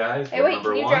 Remember, guys. Hey, wait,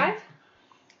 remember can you one? drive?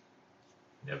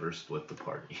 Never split the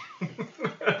party.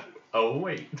 Oh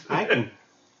wait. I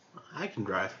can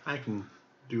drive. I can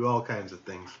do all kinds of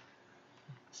things.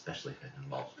 Especially if it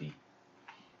involves feet.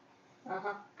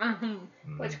 Uh-huh.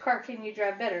 Mm-hmm. Which car can you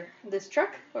drive better? This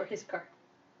truck or his car?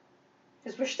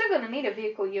 Because we're still going to need a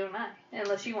vehicle, you and I.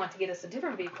 Unless you want to get us a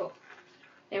different vehicle.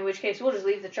 In which case, we'll just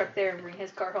leave the truck there and bring his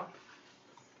car home.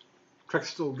 Truck's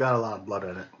still got a lot of blood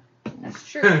in it. That's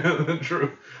true.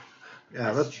 True.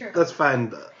 Yeah, That's true. let's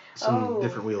find some Oh.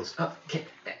 different wheels.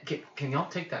 Can y'all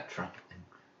take that truck and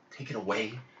take it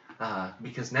away?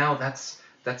 Because now that's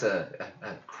a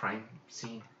crime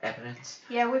scene evidence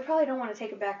Yeah, we probably don't want to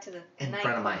take it back to the in night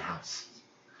front of my club. house.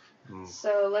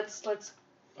 So let's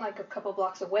like a couple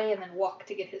blocks away and then walk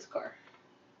to get his car.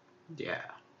 Yeah.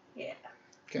 Yeah.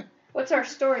 Okay. What's our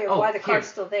story of Oh, why the car's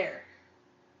here. still there?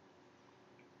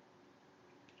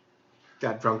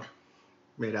 Got drunk.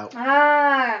 Made out.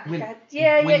 Ah, When- God.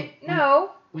 Yeah, when-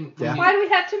 no. When Yeah. Why do we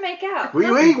have to make out? We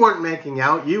weren't making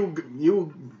out.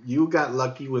 You got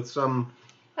lucky with some.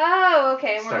 Oh,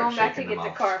 okay. And we're Start going back to shaking get them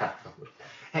the off. car.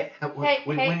 Hey, Hey,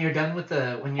 when you're done with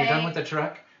the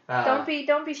truck,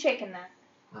 Don't be shaking that.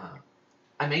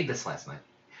 I made this last night.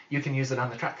 You can use it on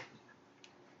the truck.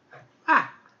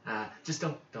 Ah. Just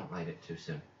don't light it too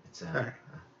soon. It's All right.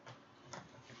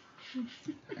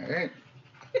 All right.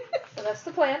 So that's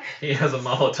the plan. He has a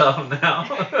Molotov now.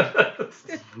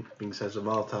 Binks has a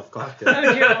Molotov cocktail. Oh,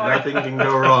 dear Lord. Nothing can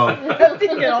go wrong. Nothing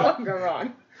can all go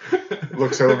wrong.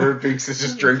 Looks over. Binks is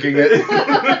just drinking it.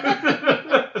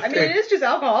 I mean, it is just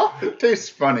alcohol. It tastes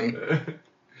funny.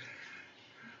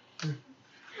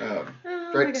 Oh,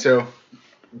 my Right. God. So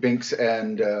Binks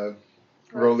and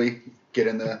Rolly get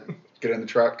in the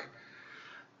truck.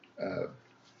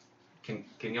 Can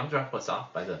y'all drop us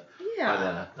off by the?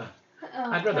 Yeah.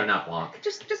 I'd rather not walk.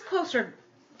 Just closer.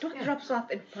 Don't drop us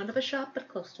off in front of a shop, but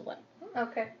close to one.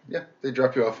 Okay. Yeah, they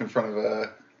drop you off in front of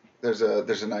there's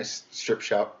a nice strip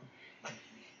shop.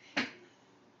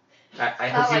 I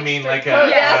hope you like mean strip like club. a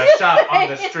Yeah. shop on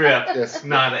the strip, Yes.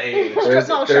 not a. There's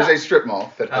mall there's shop. a strip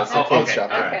mall that has a Oh, clothes okay,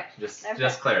 shop. all in it. right. Okay.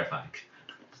 Just clarifying.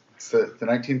 It's the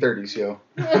 1930s, yo.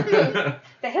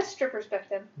 They had strippers back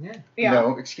then. Yeah.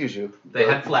 No, excuse you. They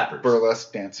had flappers.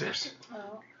 Burlesque dancers.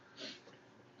 Oh.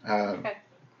 Okay.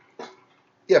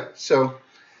 Yeah, so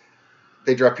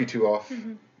they drop you two off.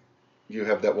 Mhm. You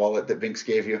have that wallet that Binks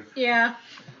gave you. Yeah.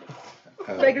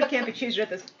 Beggars can't be choosers at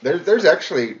this. There's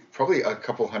actually probably a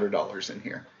couple $100 in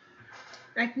here.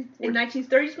 In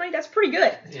 1930s money, that's pretty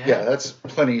good. Yeah, that's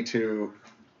plenty to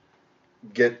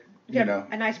get, you know.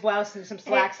 A nice blouse and some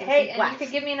slacks Hey, and and some you flats.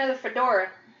 could give me another fedora.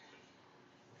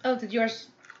 Oh, is yours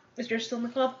still in the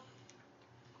club?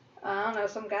 I don't know.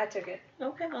 Some guy took it.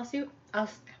 Okay,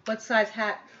 what size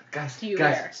hat Guys, do you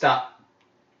guys, wear? stop.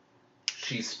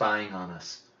 She's spying on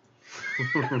us.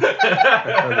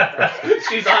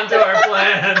 She's onto our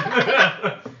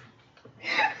plan.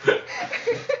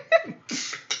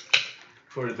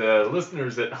 For the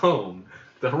listeners at home,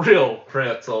 the real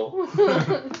pretzel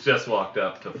just walked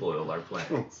up to foil our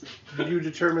plans. Did you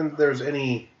determine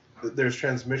there's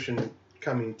transmission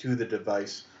coming to the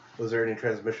device? Was there any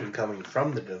transmission coming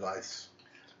from the device?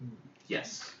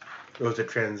 Yes. Or was it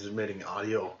transmitting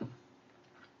audio?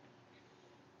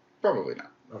 Probably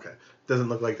not. Okay. Doesn't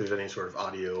look like there's any sort of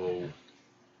audio.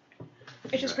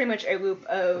 It's just pretty much a loop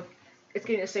of it's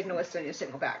getting a signal, it's sending a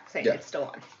signal back, saying Yeah. it's still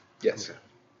on. Yes. Okay.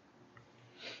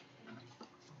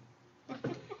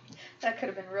 That could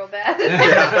have been real bad.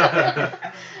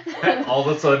 All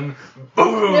of a sudden,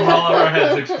 boom! All of our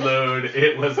heads explode.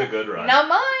 It was a good run. Not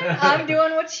mine. I'm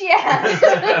doing what she asked.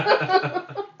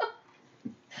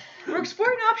 We're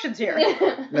exploring options here.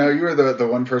 No, you were the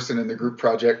one person in the group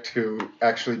project who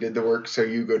actually did the work, so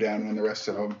you go down when the rest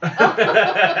of them.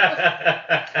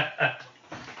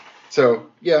 So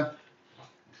yeah,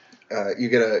 you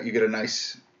get a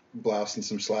nice blouse and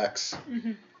some slacks.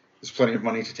 Mhm. There's plenty of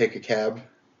money to take a cab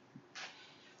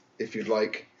if you'd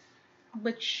like.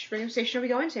 Which radio station are we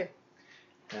going to?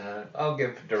 I'll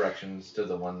give directions to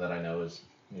the one that I know is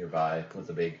nearby with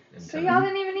the big So antenna. y'all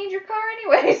didn't even need your car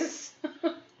anyways.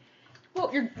 Well,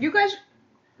 you guys,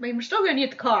 I mean, we're still going to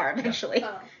need the car eventually.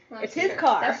 Oh, that's It's his true.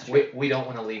 car. That's true. We don't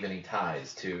want to leave any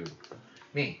ties to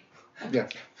me. Yeah.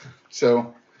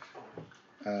 So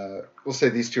we'll say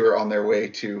these two are on their way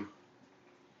to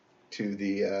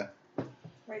the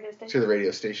Radio station. to the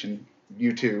radio station.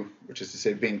 UJ2, which is to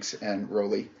say Binks and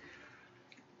Rolly,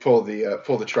 pull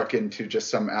the truck into just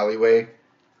some alleyway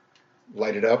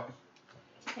light it up,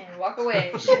 And walk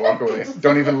away. just walk away.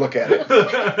 Don't even look at it.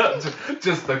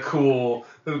 Just the cool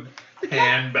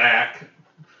hand back,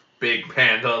 big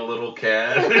panda, little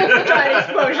cat.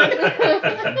 Explosion.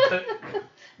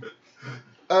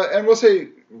 And we'll say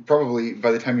probably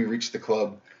by the time you reach the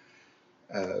club,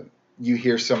 you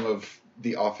hear some of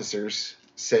the officers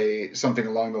say something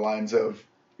along the lines of,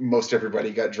 most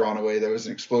everybody got drawn away. There was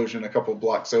an explosion a couple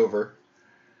blocks over.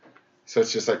 So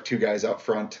it's just like two guys out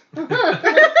front.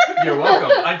 You're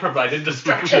welcome. I provided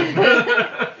distraction.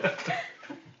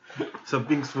 So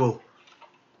Binks will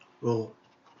walk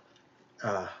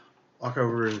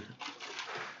over and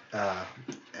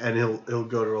he'll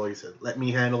go to roll. He said, "Let me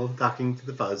handle talking to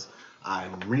the fuzz.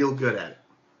 I'm real good at it."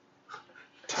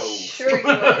 Sure you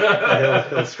will. And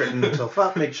he'll straighten himself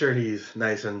up, make sure he's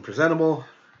nice and presentable.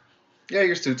 Yeah,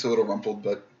 your suit's a little rumpled,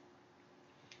 but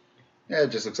yeah, it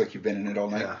just looks like you've been in it all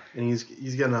night. Yeah, and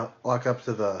he's gonna walk up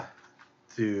to the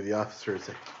officer and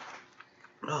say,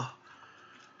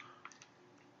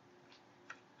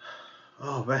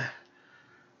 "Oh man,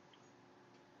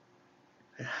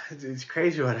 it's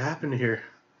crazy what happened here.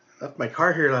 I left my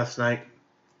car here last night,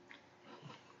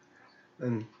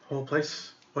 and the whole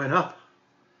place went up."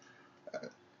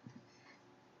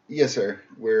 Yes, sir.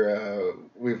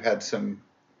 We've had some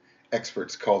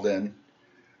experts called in.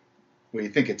 We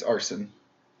think it's arson.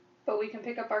 But we can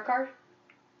pick up our car.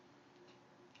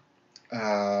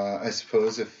 I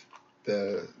suppose if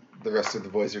the rest of the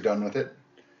boys are done with it.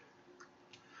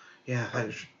 Yeah,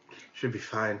 that should be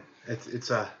fine. It's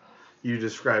you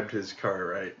described his car,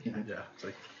 right? Mhm. Yeah,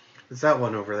 it's that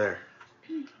one over there.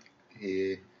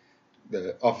 The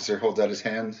officer holds out his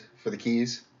hand for the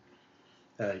keys.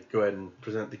 Go ahead and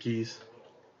present the keys.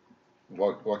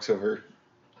 Walks over,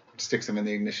 sticks them in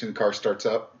the ignition. The car starts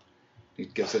up. He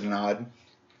gives it a nod,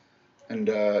 and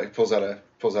he pulls out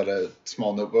a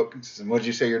small notebook. And says, "What did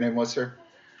you say your name was, sir?"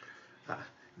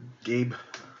 Gabe.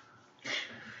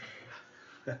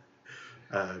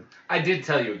 I did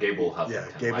tell you Gable Huffington.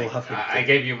 Yeah, Gable Huffington. I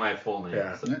gave you my full name.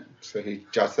 Yeah. So. Yeah, so he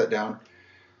jots that down.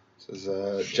 Says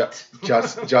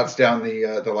jots down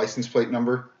the license plate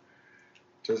number.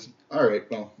 Says, "All right,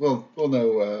 well, we'll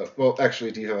know. Well,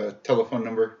 actually, do you have a telephone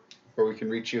number where we can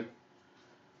reach you?"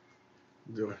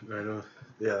 Do I know?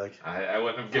 Yeah, I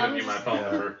wouldn't have given you my phone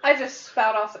Yeah. number. I just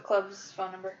spout off the club's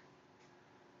phone number.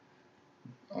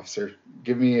 Officer,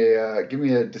 give me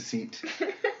a deceit.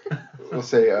 We'll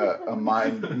say a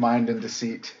mind and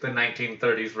deceit. The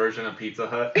 1930s version of Pizza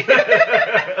Hut.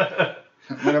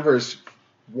 My number is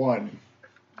 1,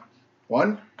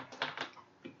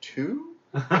 2.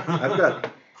 I've got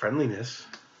friendliness.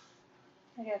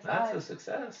 I got That's a 5.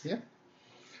 success. Yeah.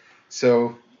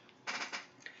 So,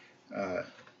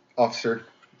 officer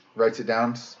writes it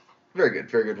down. Very good,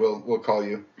 very good. We'll call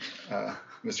you,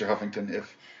 Mr. Huffington,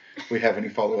 if we have any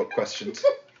follow-up questions.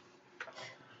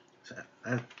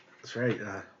 That's right.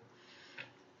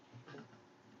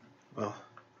 Well,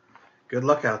 good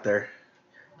luck out there.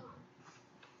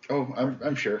 Oh,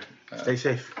 I'm sure. Stay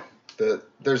safe.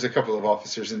 There's a couple of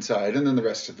officers inside, and then the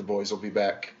rest of the boys will be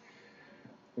back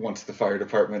once the fire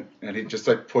department. And he just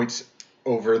points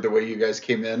over the way you guys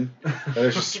came in. And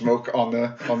there's just smoke on the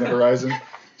horizon.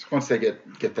 So once they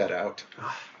get that out.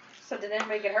 So did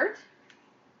anybody get hurt?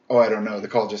 Oh, I don't know. The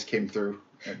call just came through.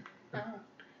 And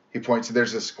he points.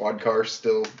 There's a squad car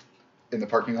still in the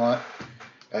parking lot,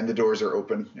 and the doors are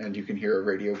open, and you can hear a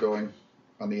radio going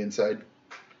on the inside.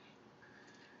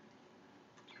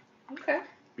 Okay.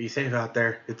 Be safe out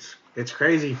there. It's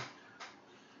crazy.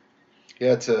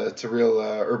 Yeah, it's a real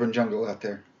urban jungle out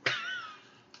there.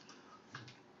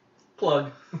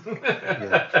 Plug.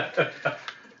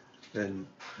 Then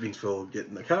Binks will get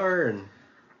in the car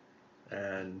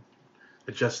and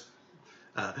adjust,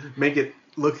 make it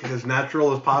look as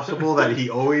natural as possible that he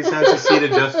always has his seat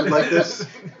adjusted like this.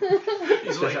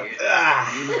 He's like,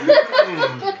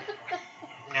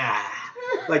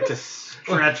 like to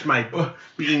stretch my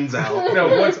beans out.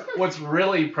 no, what's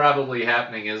really probably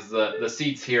happening is the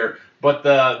seat's here, but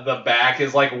the back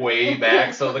is way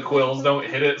back, so the quills don't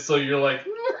hit it. So you're like,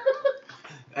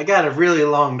 I got a really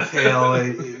long tail.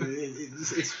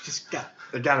 It's just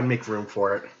I gotta make room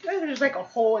for it. There's a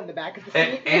hole in the back of the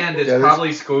seat. and it's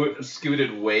probably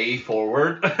scooted way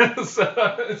forward.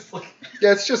 So it's like,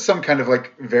 Yeah, it's just some kind of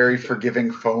very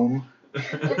forgiving foam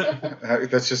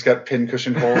that's just got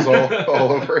pincushion holes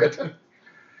all over it.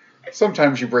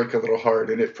 Sometimes you brake a little hard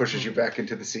and it pushes you back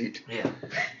into the seat. yeah.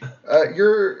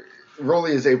 Your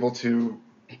Rolly is able to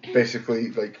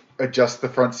basically adjust the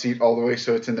front seat all the way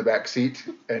so it's in the back seat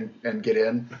and get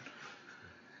in.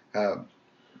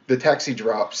 The taxi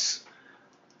drops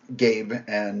Gabe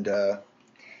and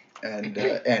and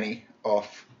Annie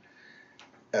off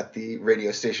at the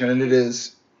radio station, and it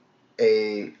is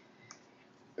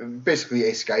basically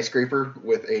a skyscraper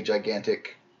with a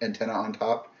gigantic antenna on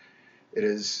top. It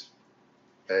is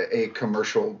a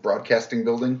commercial broadcasting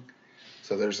building,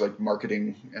 so there's like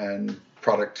marketing and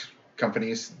product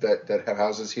companies that have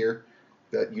houses here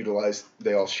that utilize.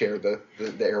 They all share the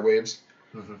airwaves,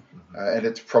 and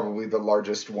it's probably the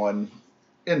largest one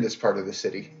in this part of the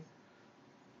city.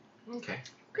 Okay.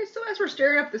 Okay, so as we're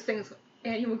staring up this thing,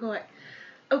 Annie will go like,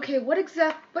 okay, what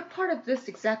part of this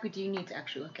exactly do you need to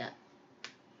actually look at?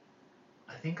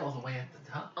 I think all the way at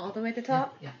the top. All the way at the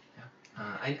top? Yeah.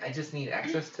 I just need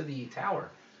access to the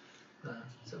tower.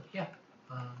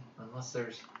 Unless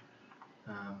there's...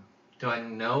 do I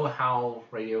know how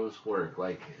radios work?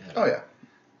 Like... Oh, yeah.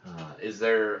 Is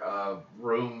there a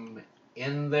room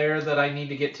in there that I need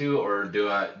to get to, or do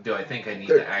I think I need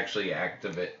to actually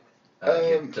activate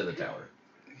get to the tower?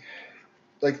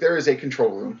 Like, there is a control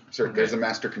room. There's a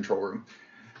master control room.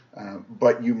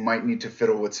 But you might need to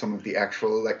fiddle with some of the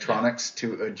actual electronics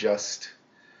to adjust.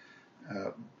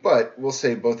 But we'll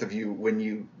say both of you, when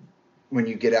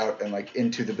you get out and like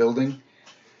into the building,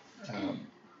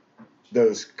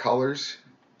 those collars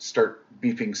start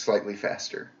beeping slightly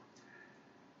faster.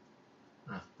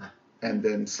 And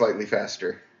then slightly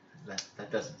faster.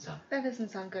 That doesn't sound... That doesn't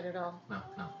sound good at all. No.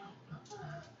 Not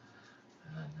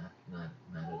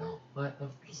at all. But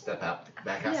step out,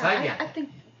 back outside. Yeah,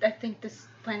 I think this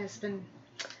plan has been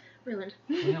ruined.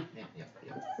 Yeah.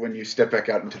 When you step back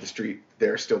out into the street,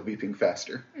 they're still beeping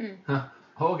faster.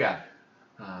 Oh God.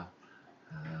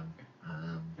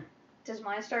 Does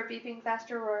mine start beeping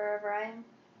faster wherever I am?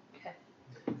 Okay.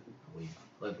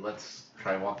 Let's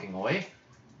try walking away.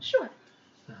 Sure.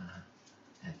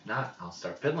 If not, I'll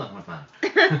start fiddling with mine.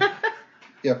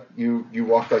 Yep, you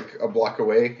walk like a block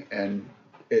away, and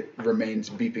it remains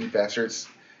beeping faster. It's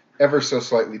ever so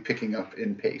slightly picking up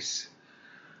in pace.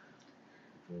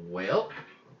 Well,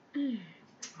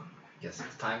 guess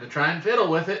it's time to try and fiddle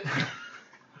with it.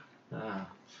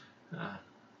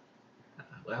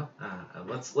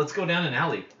 Let's go down an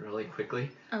alley really quickly.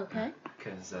 Okay.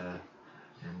 Because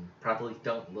and probably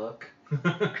don't look,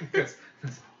 because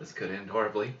this could end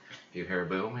horribly. If you hear a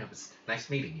boom, it was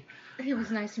nice meeting you. It was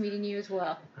nice meeting you as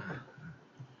well. I'm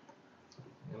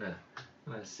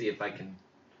gonna see if I can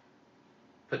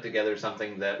put together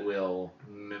something that will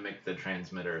mimic the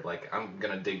transmitter. Like, I'm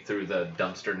gonna dig through the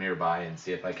dumpster nearby and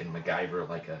see if I can MacGyver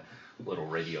like a little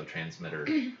radio transmitter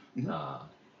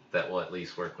that will at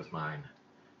least work with mine.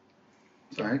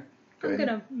 All right. I'm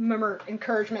gonna murmur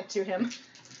encouragement to him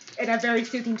in a very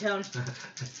soothing tone.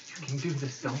 You can do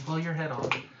this. Don't blow your head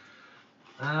off.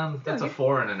 That's a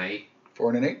 4 and an 8. 4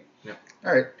 and an 8? Yep.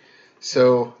 All right.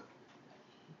 So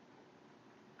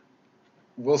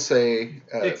we'll say...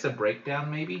 fix a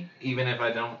breakdown, maybe? Even if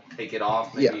I don't take it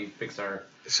off, maybe fix our...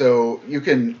 So you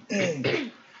can...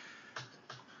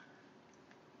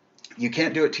 you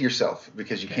can't do it to yourself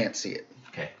because you can't see it.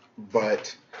 Okay.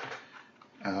 But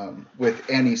with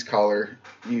Annie's collar,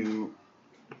 you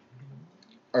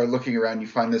are looking around, you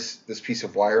find this piece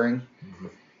of wiring,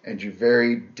 and you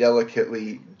very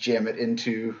delicately jam it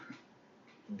into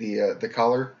the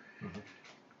collar,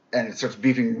 and it starts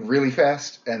beeping really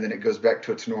fast, and then it goes back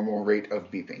to its normal rate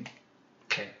of beeping.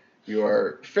 Okay. You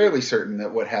are fairly certain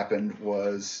that what happened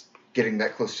was getting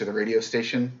that close to the radio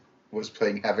station was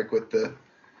playing havoc with the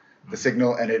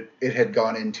signal, and it had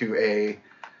gone into a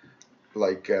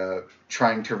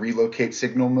trying to relocate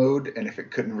signal mode, and if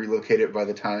it couldn't relocate it by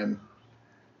the time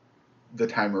the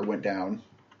timer went down,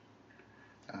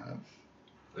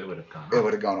 it would have gone off. It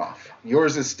would have gone off.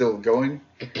 Yours is still going.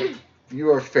 You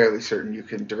are fairly certain you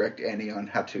can direct Annie on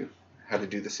how to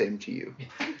do the same to you.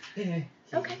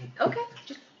 Okay.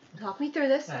 Just talk me through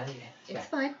this. It's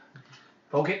fine.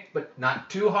 Okay, but not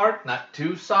too hard, not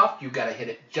too soft. You gotta hit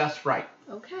it just right.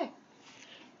 Okay.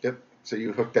 Yep. So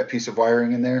you hook that piece of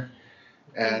wiring in there,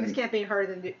 and this can't be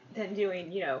harder than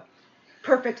doing,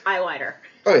 perfect eyeliner.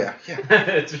 Oh yeah.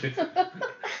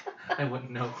 I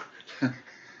wouldn't know.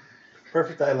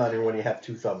 Perfect eyeliner when you have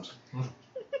 2 thumbs.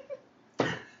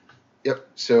 Yep.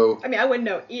 So I mean, I wouldn't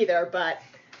know either, but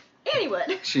Annie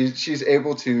would. She's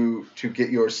able to get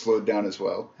yours slowed down as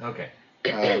well. Okay.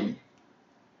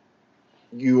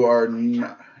 You are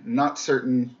not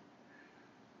certain.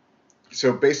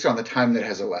 So based on the time that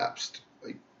has elapsed,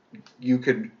 you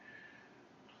could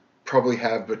probably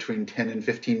have between 10 and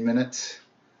 15 minutes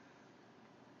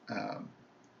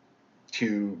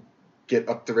to get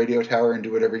up the radio tower and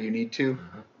do whatever you need to.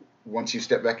 Once you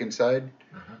step back inside,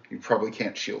 you probably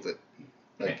can't shield it.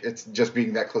 It's just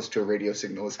being that close to a radio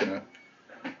signal is gonna...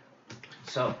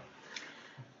 So,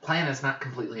 plan is not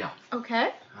completely off.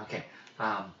 Okay. Okay.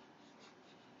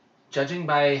 Judging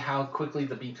by how quickly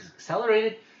the beep is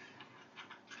accelerated,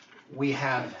 we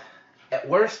have, at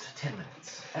worst, 10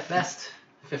 minutes. At best,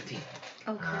 15.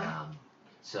 Okay.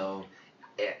 So,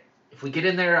 if we get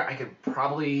in there, I could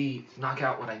probably knock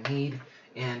out what I need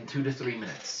in 2 to 3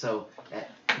 minutes. So, at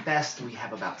best, we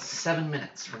have about 7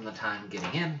 minutes from the time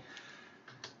getting in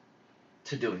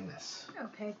to doing this.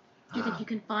 Okay. Do you think you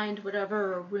can find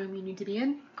whatever room you need to be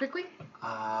in quickly?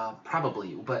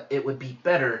 Probably, but it would be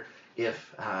better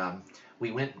if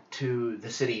we went to the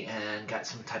city and got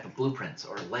some type of blueprints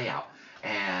or layout.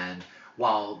 And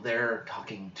while they're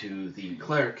talking to the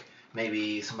clerk,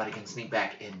 maybe somebody can sneak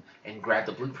back and grab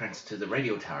the blueprints to the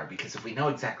radio tower. Because if we know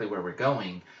exactly where we're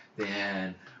going,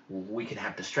 then we can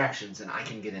have distractions and I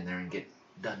can get in there and get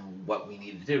done what we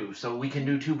need to do. So we can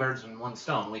do 2 birds with 1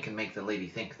 stone. We can make the lady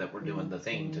think that we're doing the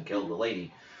thing to kill the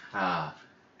lady.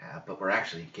 But we're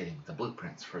actually getting the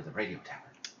blueprints for the radio tower.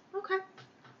 Okay.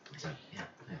 So, yeah.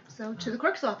 So to the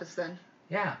clerk's office then.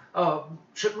 Yeah.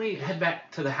 Shouldn't we head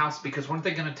back to the house? Because weren't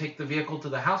they going to take the vehicle to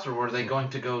the house, or were they going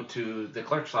to go to the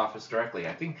clerk's office directly?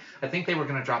 I think they were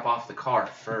going to drop off the car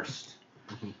first.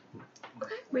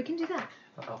 Okay, we can do that.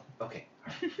 Oh, okay.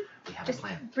 All right. We have Just a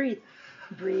plan. breathe.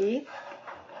 Breathe.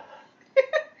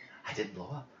 I didn't blow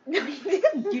up. No, you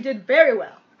didn't. You did very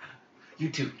well. You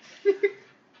too.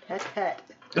 Pet, pet.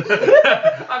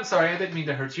 I'm sorry, I didn't mean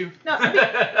to hurt you. No, I mean,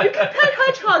 you can pet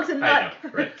hedgehogs and not. I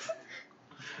know, right.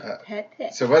 Pet,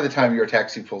 pet. So by the time your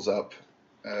taxi pulls up,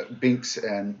 Binks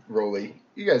and Rolly,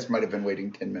 you guys might have been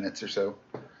waiting 10 minutes or so.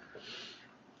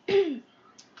 These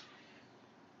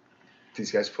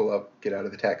guys pull up, get out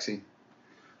of the taxi.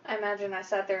 I imagine I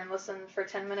sat there and listened for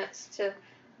 10 minutes to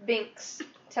Binks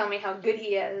tell me how good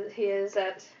he is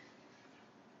at,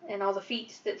 and all the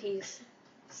feet that he's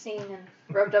seen and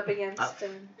rubbed up against.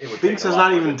 And Binks has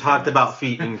not even talked about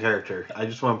feet in character. I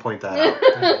just want to point that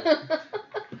out.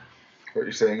 What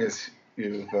you're saying is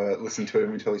you've listened to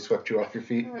him until he swept you off your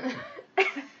feet?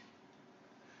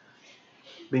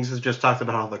 Binks has just talked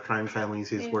about all the crime families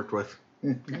he's worked with.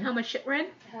 And how much shit we're in?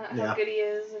 How good he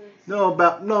is. And...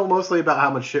 mostly about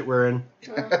how much shit we're in.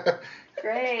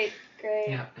 Great.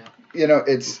 Yeah. You know,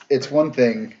 it's one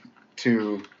thing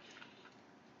to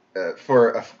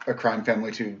for a crime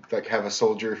family to like have a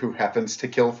soldier who happens to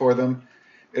kill for them.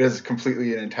 It is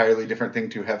completely an entirely different thing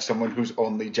to have someone whose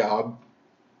only job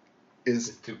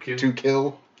is to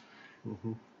kill.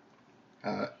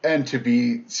 Mm-hmm. And to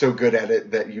be so good at it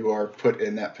that you are put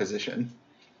in that position.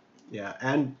 Yeah,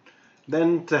 and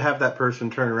then to have that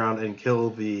person turn around and kill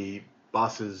the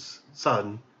boss's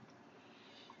son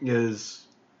is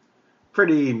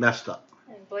pretty messed up.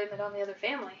 And blame it on the other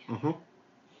family. Mm-hmm.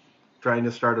 Trying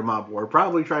to start a mob war.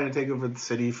 Probably trying to take over the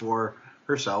city for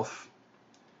herself.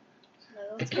 So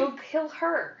let's go kill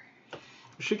her.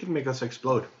 She can make us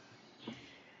explode.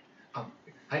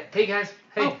 Hey guys.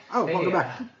 Hey. Oh, hey, welcome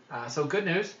back. So good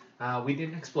news. We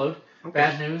didn't explode. Okay.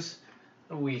 Bad news.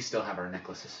 We still have our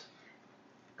necklaces.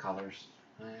 Collars.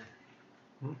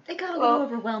 They got a little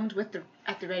overwhelmed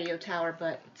at the radio tower,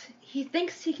 but he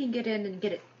thinks he can get in and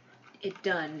get it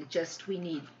done. Just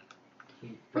we're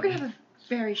gonna have a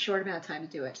very short amount of time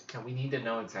to do it. Yeah, we need to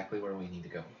know exactly where we need to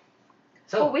go.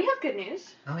 So. Well, we have good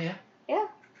news. Oh yeah. Yeah.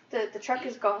 The truck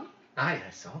is gone. I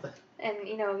saw that. And,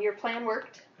 your plan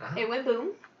worked. Uh-huh. It went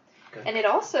boom. Good. And it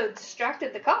also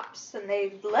distracted the cops, and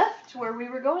they left where we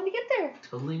were going to get there.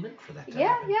 Totally meant for that.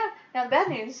 Yeah. Now, the bad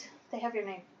news, they have your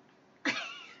name.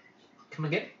 Come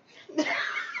again?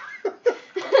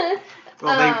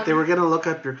 Well, they were going to look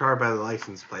up your car by the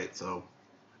license plate, so...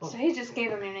 So he just gave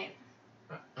them your name.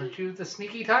 Aren't you the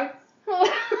sneaky type?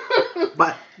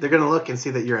 But they're going to look and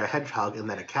see that you're a hedgehog and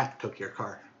that a cat took your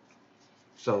car.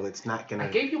 So it's not going to... I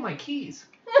gave you my keys.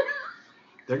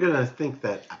 They're going to think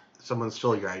that someone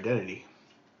stole your identity.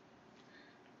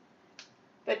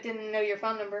 But didn't know your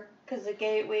phone number, because we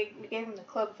gave him the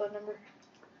club phone number.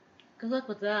 Good luck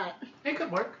with that. It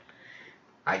could work.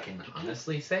 I can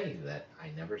honestly say that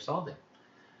I never saw them.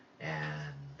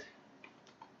 And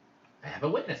I have a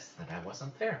witness that I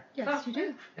wasn't there. Yes, you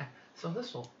do. Yeah, so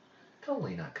this will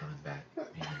totally not coming back.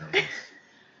 And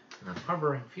I'm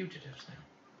harboring fugitives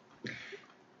now.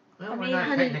 Well, we're not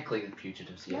honey, technically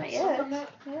fugitives yet. Not So yet.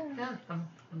 yeah,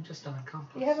 I'm just an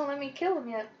accomplice. You haven't let me kill him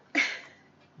yet.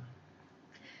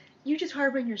 You just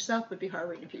harboring yourself would be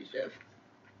harboring a fugitive.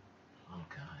 Oh,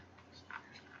 God.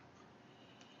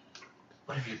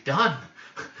 What have you done?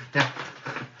 Now,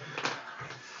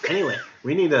 Anyway,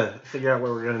 we need to figure out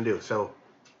what we're going to do, so...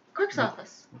 Clerk's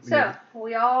office. So,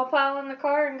 we all pile in the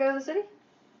car and go to the city?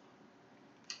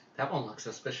 that won't look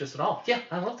suspicious at all. Yeah,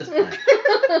 I love this plan.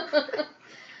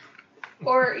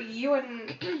 Or you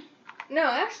and... No,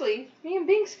 actually, me and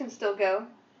Binks can still go.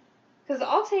 Because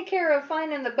I'll take care of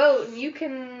finding the boat, and you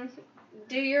can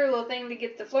do your little thing to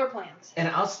get the floor plans. And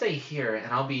I'll stay here,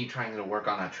 and I'll be trying to work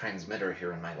on a transmitter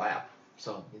here in my lab.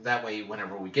 So that way,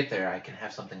 whenever we get there, I can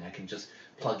have something I can just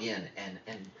plug in and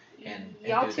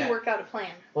Y'all do two that. work out a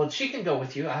plan. Well, she can go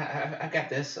with you. I've got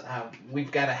this.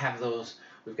 We've got to have those.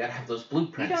 We've got to have those You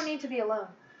blueprints. don't need to be alone.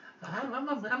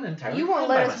 I'm entirely. You won't fine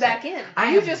let by us myself. back in. I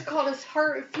You have- just called us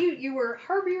you were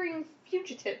harboring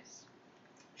fugitives.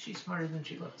 She's smarter than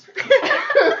she looks.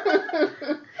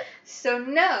 So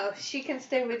no, she can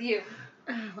stay with you.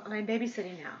 Oh, I'm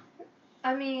babysitting now.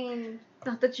 I mean,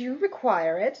 Not that you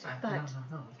require it, No, but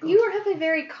no. you have a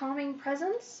very calming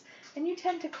presence, and you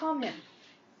tend to calm him.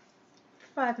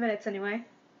 5 minutes anyway.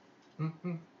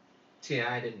 Mm-hmm. See,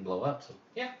 I didn't blow up, so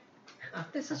yeah.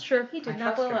 This is true. He did I not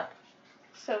trust blow her. up.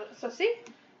 So see?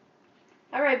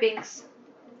 Alright, Binks.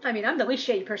 I mean, I'm the least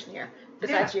shady person here,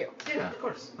 besides you. Yeah, of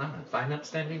course. I'm a fine,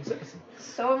 upstanding citizen.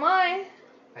 So am I.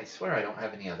 I swear I don't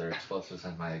have any other explosives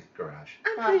in my garage.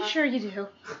 I'm pretty Uh-huh. sure you do.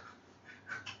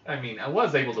 I mean, I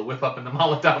was able to whip up in the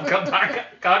Molotov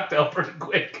cocktail pretty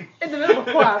quick. In the middle of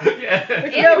a club. Yeah.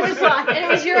 With And no it was, response. and it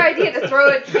was your idea to throw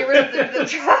it to get rid of the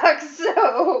truck,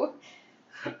 so...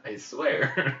 I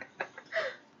swear.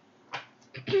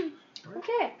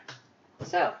 Okay.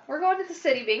 So, we're going to the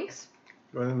city, Binks.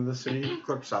 Going to the city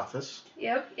clerk's office.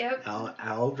 Yep.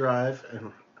 I'll drive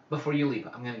and Before you leave,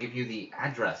 I'm going to give you the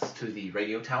address to the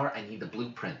radio tower. I need the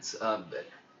blueprints,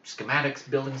 schematics,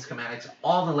 building schematics,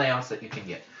 all the layouts that you can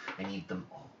get. I need them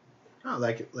all.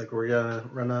 like we're gonna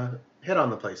run a hit on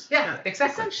the place. Yeah,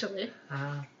 exactly. Essentially.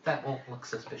 That won't look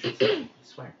suspicious, I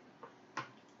swear.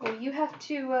 Well, you have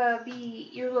to be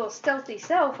your little stealthy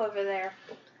self over there.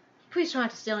 Please try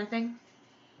not to steal anything.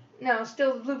 No,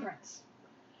 steal the blueprints.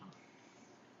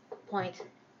 Point.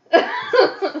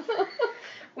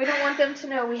 We don't want them to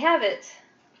know we have it.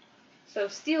 So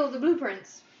steal the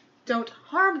blueprints. Don't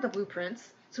harm the blueprints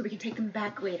so we can take them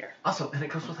back later. Also, and it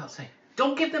goes without saying,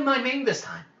 don't give them my name this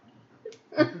time.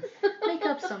 Make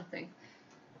up something.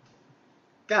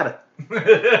 Got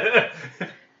it.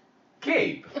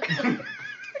 Gabe.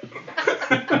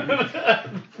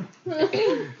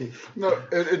 No,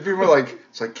 it'd be more like,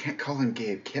 so I can't call him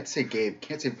Gabe, can't say Gabe,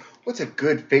 can't say, what's a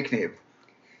good fake name?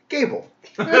 Gable.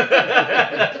 He's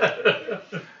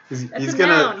a gonna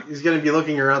noun. he's gonna be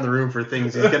looking around the room for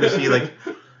things.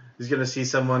 He's gonna see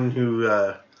someone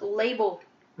who Label.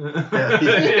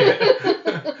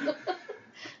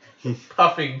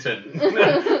 Puffington.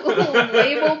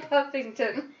 Label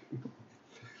Puffington.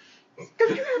 Does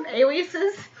he have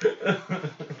aliases?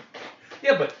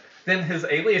 Yeah, but then his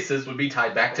aliases would be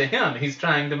tied back to him. He's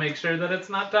trying to make sure that it's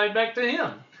not tied back to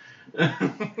him.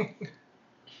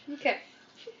 Okay.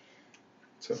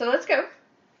 So, So let's go.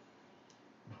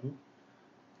 all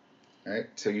right,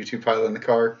 so you two pile in the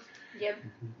car. Yep.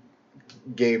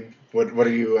 Gabe, what are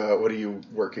you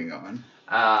working on?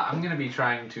 I'm going to be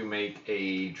trying to make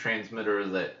a transmitter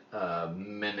that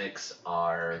mimics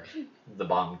the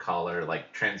bomb collar,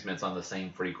 like transmits on the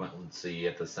same frequency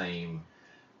at the same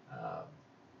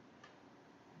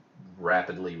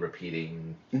rapidly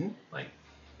repeating. Mm-hmm. Like,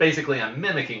 basically, I'm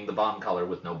mimicking the bomb collar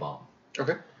with no bomb.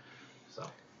 Okay.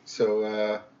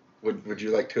 So, would you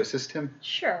like to assist him?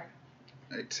 Sure.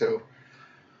 Right. So,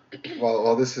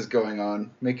 while this is going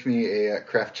on, make me a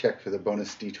craft check for the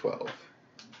bonus D12.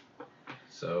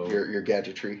 So Your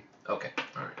gadgetry. okay,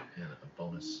 all right, and a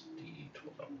bonus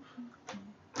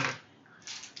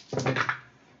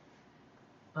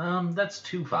D12. That's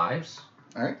 2 5s.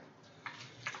 All right.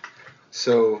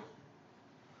 So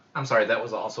I'm sorry, that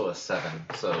was also a 7,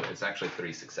 so it's actually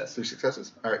 3 successes. 3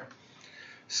 successes. All right.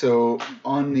 So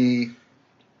on the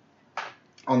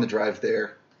drive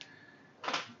there,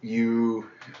 you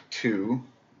two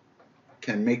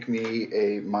can make me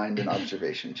a mind and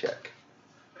observation check.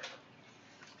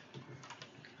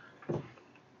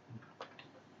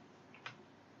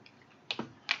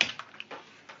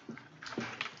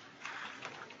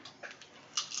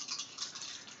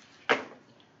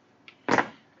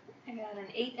 I got an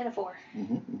 8 and a 4.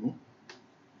 Mm-hmm.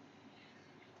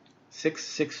 6,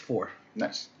 6, 4.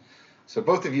 Nice. So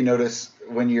both of you notice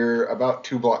when you're about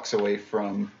 2 blocks away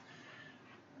from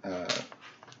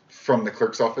the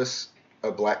clerk's office,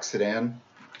 a black sedan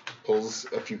pulls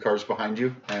a few cars behind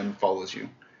you and follows you.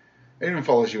 It even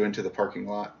follows you into the parking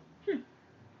lot.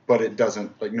 But it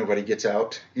doesn't, like, nobody gets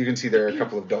out. You can see there are a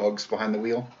couple of dogs behind the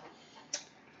wheel.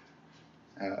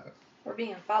 We're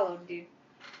being followed, dude.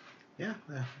 Yeah,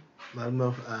 let him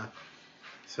know.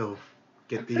 So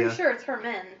get I'm the. pretty sure it's her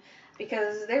men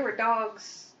because they were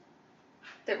dogs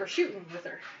that were shooting with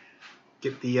her.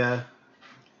 get the Yeah,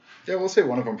 we'll say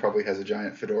one of them probably has a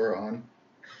giant fedora on.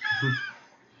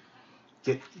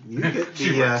 get the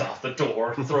She runs off the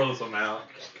door, throws them out.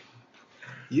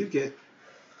 you get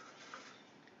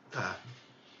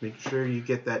make sure you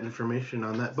get that information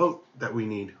on that boat that we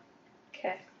need.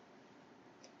 Okay.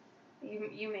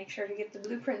 You make sure to get the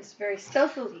blueprints very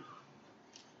stealthily.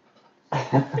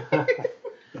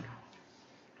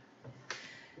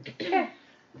 Okay.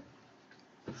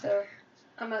 So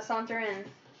I'm gonna saunter in.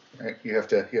 All right, you have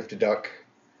to duck.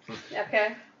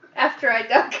 Okay. After I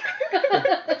duck.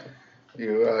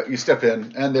 You step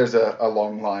in, and there's a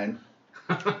long line.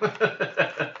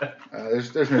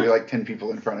 There's maybe like 10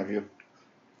 people in front of you.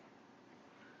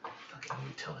 Fucking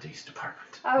utilities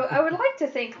department. I would like to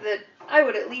think that I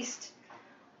would at least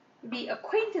be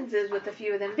acquaintances with a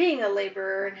few of them, being a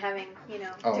laborer and having,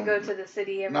 to go to the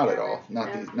city every Not now at and all.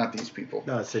 then. Not these people.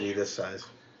 Not a city this size.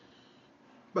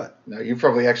 But No, you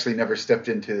probably actually never stepped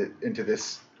into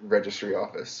this registry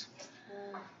office.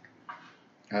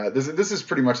 This is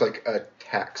pretty much like a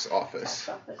tax office. Tax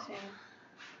office,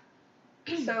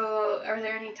 yeah. So, are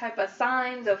there any type of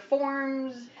signs of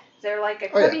forms? Is there like a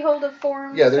cubby hold of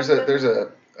forms? Yeah, there's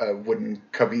a wooden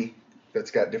cubby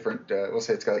that's got different. We'll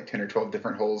say it's got like 10 or 12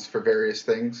 different holes for various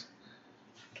things.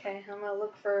 Okay, I'm gonna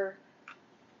look for.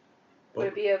 Would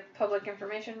it be a public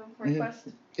information request?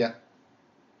 Yeah.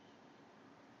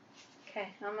 Okay,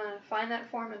 I'm gonna find that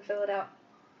form and fill it out.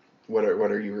 What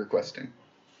are you requesting?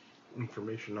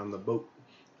 information on the boat,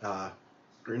 or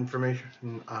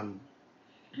information on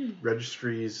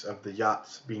registries of the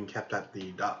yachts being kept at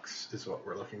the docks is what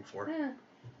we're looking for. Yeah.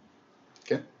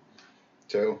 Okay.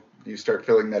 So you start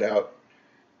filling that out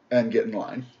and get in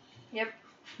line. Yep.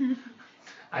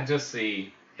 I just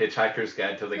see Hitchhiker's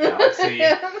Guide to the Galaxy.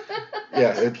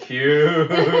 Yeah, Cute.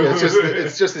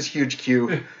 it's just this huge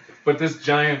queue. But this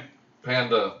giant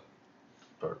panda.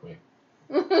 Pardon me.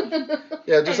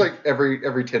 Yeah, just like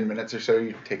every 10 minutes or so,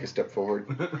 you take a step forward.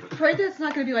 Pray that it's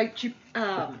not going to be like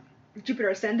Jupiter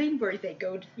Ascending, where they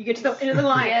go, you get to the end of the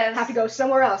line, Yes. have to go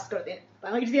somewhere else, go to the end,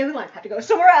 finally get to the end of the line, have to go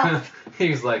somewhere else,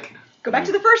 He's like. go back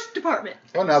to the first department.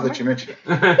 Well, now that you mention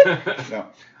it. No.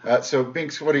 So,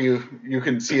 Binks, what do you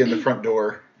can see in the front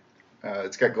door?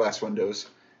 It's got glass windows.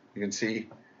 You can see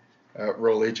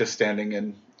Rolly just standing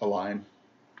in a line.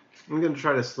 I'm going to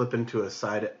try to slip into a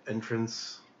side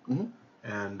entrance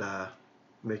and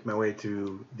make my way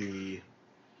to the...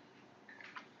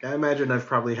 I imagine I've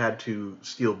probably had to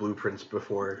steal blueprints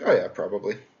before. Oh, yeah,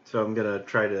 probably. So I'm going to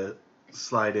try to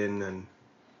slide in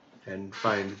and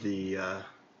find the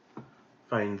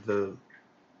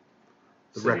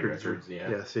City records records, room.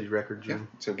 yeah. City records Yeah. room.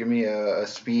 So give me a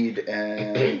speed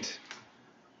and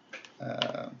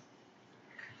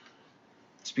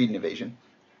speed and evasion.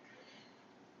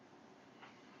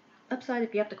 Upside,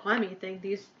 if you have to climb anything,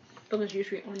 these buildings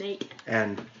usually ornate.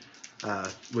 And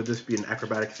would this be an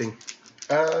acrobatic thing?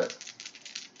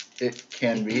 It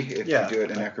can be if Yeah. you do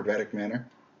it in an acrobatic manner.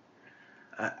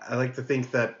 I like to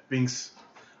think that Binks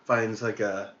finds like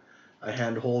a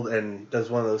handhold and does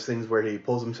one of those things where he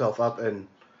pulls himself up and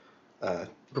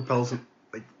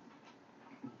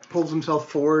pulls himself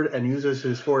forward and uses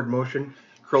his forward motion,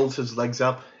 curls his legs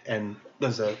up and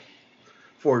does a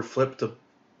forward flip to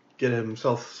get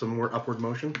himself some more upward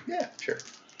motion. Yeah, sure.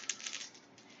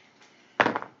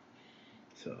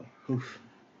 So, oof.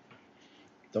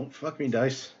 Don't fuck me,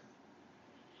 dice.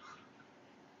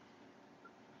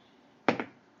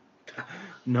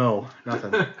 No,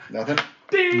 nothing. Nothing?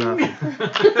 Ding! Nothing.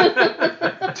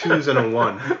 2s and a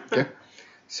 1. Okay.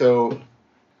 So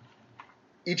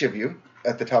each of you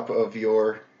at the top of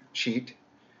your sheet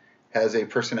has a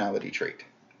personality trait.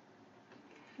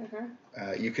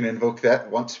 You can invoke that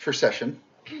once per session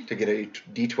to get a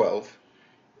D12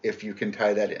 if you can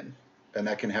tie that in. And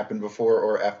that can happen before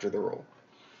or after the roll.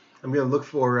 I'm gonna look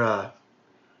for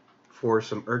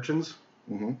some urchins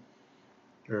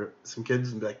or some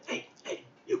kids and be like, hey,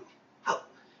 you, help,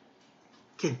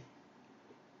 kid,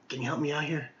 can you help me out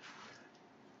here?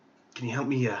 Can you help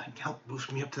me help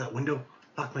boost me up to that window?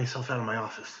 Lock myself out of my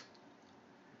office.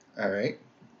 All right.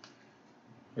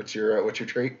 What's your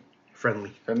trait?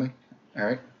 Friendly. Friendly? All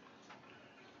right.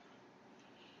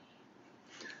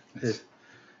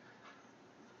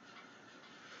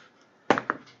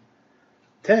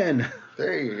 10.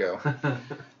 There you go.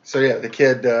 So yeah, the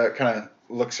kid kind of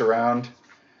looks around,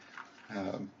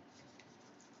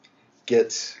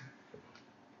 gets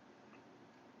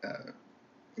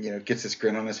this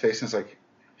grin on his face and is like,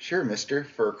 "Sure, mister,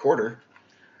 for a quarter."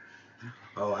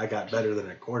 Oh, I got better than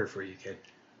a quarter for you, kid.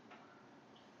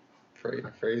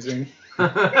 Phrasing.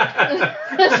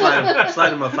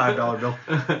 Slide him a $5 bill.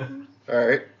 All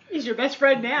right. He's your best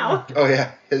friend now. Oh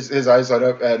yeah, his eyes light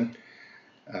up, and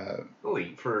I'll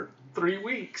eat for 3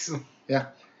 weeks.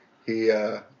 he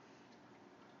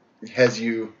has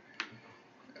you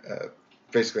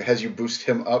basically has you boost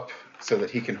him up so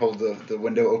that he can hold the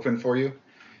window open for you,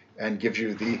 and gives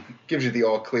you the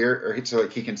all clear, or so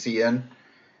like he can see in,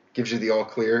 gives you the all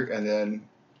clear, and then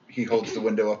he holds the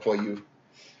window up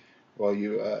while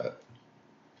you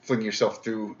fling yourself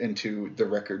through into the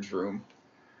records room.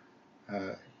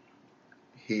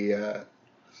 He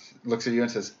looks at you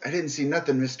and says, "I didn't see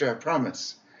nothing, mister, I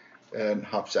promise," and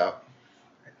hops out.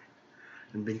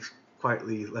 And Binks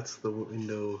quietly lets the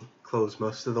window close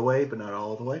most of the way, but not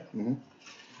all the way. Mm-hmm.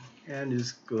 And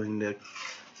is going to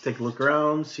take a look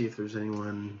around, see if there's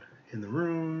anyone in the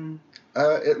room.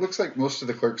 It looks like most of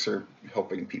the clerks are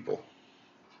helping people.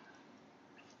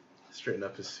 Straighten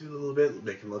up his suit a little bit,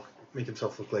 make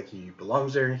himself look like he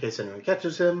belongs there in case anyone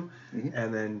catches him, Mm-hmm.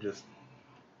 and then just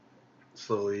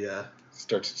slowly,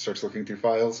 Starts looking through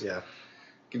files. yeah.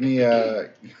 Give me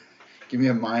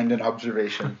a mind and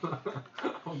observation.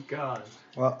 Oh God.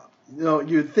 Well,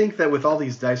 you'd think that with all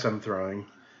these dice I'm throwing,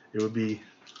 it would be.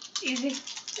 Easy.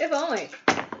 If only.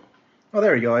 Oh,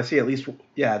 there we go. I see at least,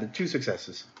 the 2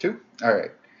 successes. 2? All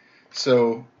right.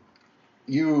 So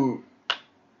you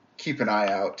keep an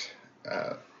eye out,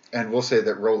 and we'll say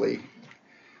that Rolly,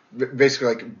 basically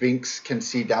like Binks can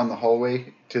see down the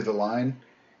hallway to the line,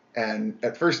 and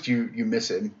at first you miss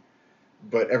him,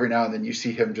 but every now and then you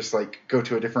see him just like go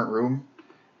to a different room,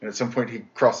 and at some point he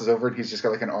crosses over and he's just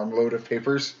got like an armload of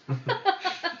papers,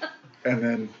 and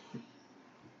then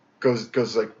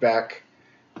goes like back.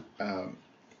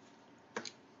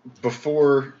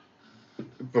 Before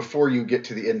you get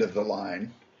to the end of the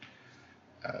line,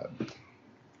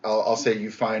 I'll say you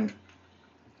find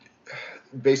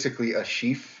basically a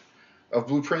sheaf of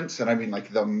blueprints, and I mean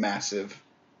like the massive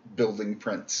building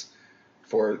prints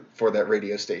for that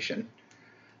radio station,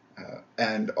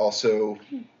 and also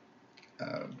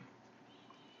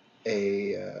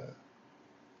a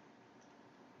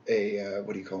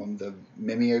what do you call them, the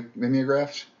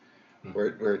mimeographs,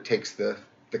 where it takes the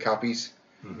copies,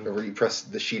 or where you press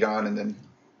the sheet on and then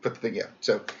put the thing. Yeah,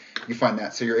 so you find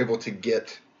that, so you're able to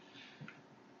get,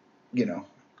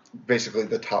 basically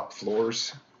the top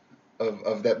floors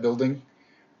of that building,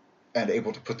 and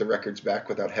able to put the records back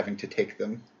without having to take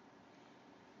them.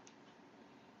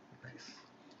 Nice.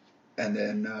 And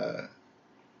then,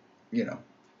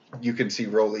 you can see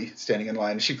Rolly standing in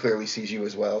line. She clearly sees you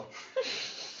as well.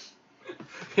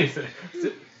 He's like,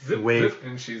 zip, zip, Wave. zip,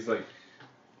 and she's like,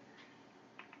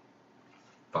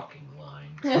 fucking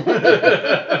lying.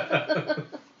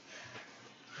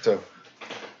 So,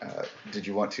 did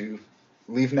you want to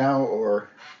leave now, or?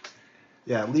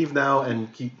 Yeah, leave now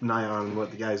and keep an eye on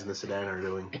what the guys in the sedan are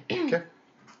doing. Okay.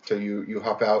 So you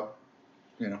hop out,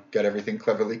 got everything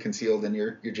cleverly concealed in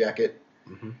your jacket.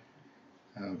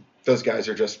 Mm-hmm. Those guys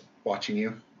are just watching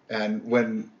you, and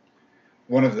when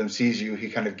one of them sees you, he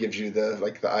kind of gives you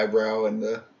the eyebrow and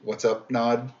the "what's up"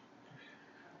 nod.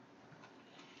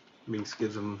 Minx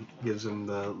gives him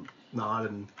the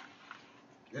nod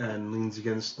and leans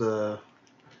against the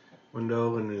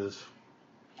window and is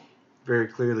very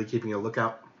clearly keeping a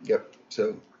lookout. Yep.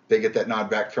 So they get that nod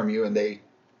back from you and they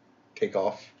take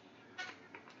off.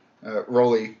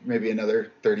 Rolly, maybe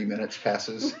another 30 minutes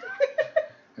passes,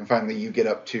 and finally you get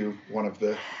up to one of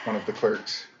the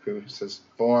clerks who says,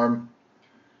 "Form."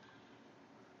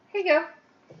 Here you go.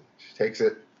 She takes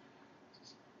it.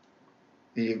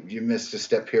 You missed a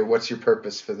step here. What's your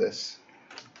purpose for this?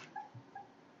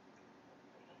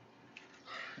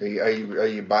 Are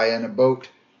you buying a boat?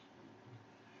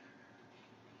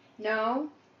 No.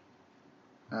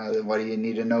 Then why do you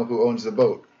need to know who owns the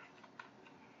boat?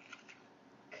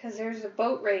 Because there's a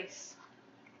boat race.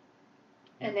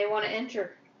 And they want to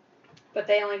enter. But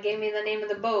they only gave me the name of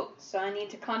the boat, so I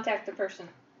need to contact the person.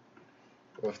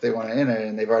 Well, if they want to enter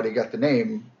and they've already got the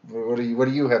name, what do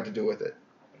you have to do with it?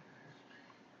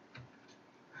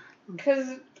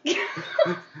 Because...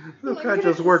 Look, I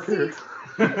just work here.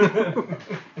 I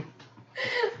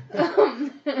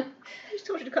just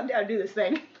told you to come down and do this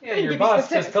thing. Yeah, Give your me boss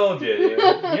specifics. just told you.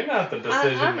 You're not the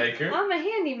decision maker. I'm a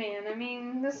handyman. I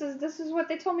mean, this is what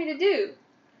they told me to do.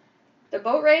 The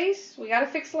boat race, we gotta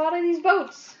fix a lot of these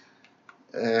boats.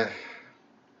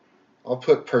 I'll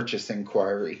put purchase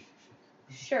inquiry.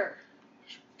 Sure.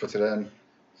 Puts it in.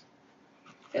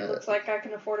 If it looks like I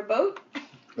can afford a boat.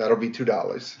 That'll be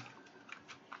 $2.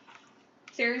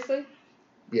 Seriously?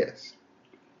 Yes.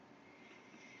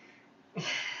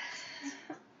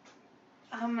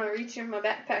 I'm gonna reach in my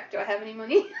backpack. Do I have any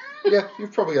money? Yeah,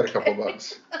 you've probably got a couple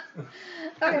bucks.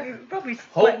 Okay. Probably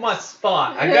Hold my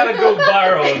spot. I gotta go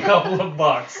borrow a couple of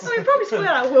bucks. I mean, probably split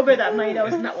out a little bit of that money that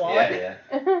was in that wallet.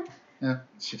 Yeah. Yeah.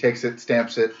 She takes it,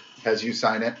 stamps it, has you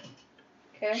sign it.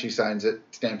 Okay. She signs it,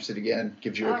 stamps it again,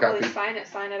 gives you I a don't copy. really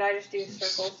sign it. I just do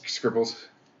circles. Scribbles.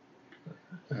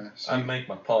 So I make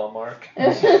my paw mark.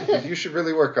 you should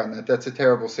really work on that. That's a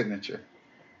terrible signature.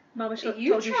 Mama told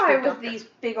You you try should with doctor. these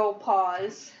big old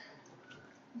paws.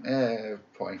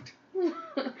 Point.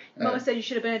 Mama said you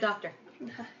should have been a doctor.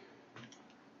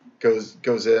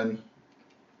 Goes in,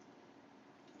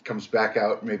 comes back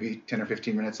out maybe 10 or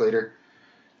 15 minutes later,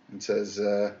 and says,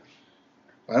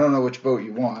 I don't know which boat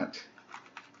you want.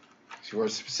 She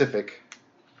was specific,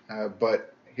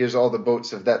 but here's all the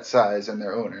boats of that size and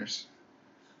their owners.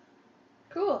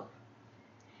 Cool.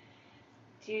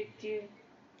 Do you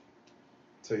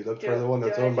So you look Do- for the one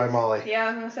that's do I owned by just- Molly. Yeah, I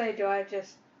was gonna say, do I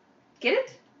just get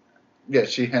it? Yeah,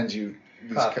 she hands you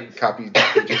these Copies. copy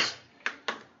pages.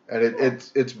 And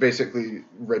it's basically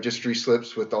registry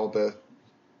slips with all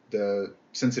the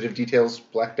sensitive details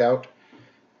blacked out,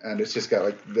 and it's just got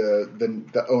like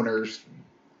the owners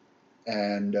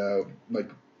and like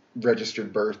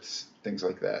registered berths, things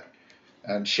like that,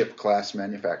 and ship class,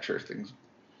 manufacturer things.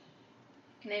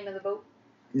 Name of the boat.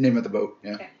 Name of the boat,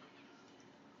 yeah.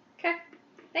 Okay.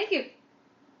 Thank you.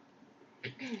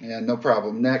 Yeah, no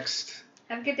problem. Next.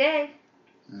 Have a good day.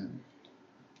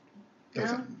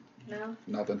 Doesn't No.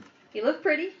 nothing. You look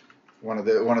pretty. One of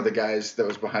the guys that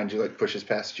was behind you like pushes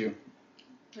past you.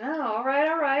 Oh, all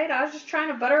right. I was just trying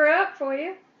to butter her up for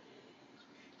you.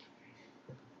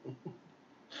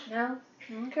 No?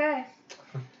 Okay.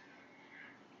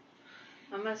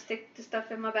 I'm gonna stick the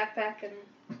stuff in my backpack and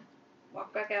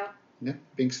walk back out. Yeah,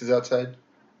 Binks is outside,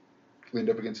 leaned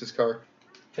up against his car.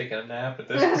 Taking a nap at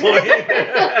this point.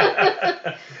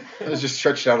 I was just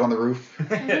stretched out on the roof.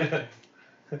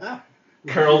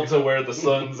 Curled to where the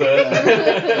sun's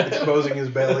at. Exposing his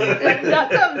belly.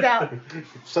 That comes out.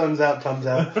 Sun's out, thumbs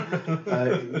out.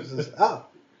 He says, oh,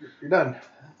 you're done.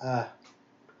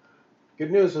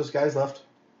 Good news, those guys left.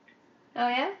 Oh,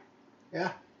 yeah?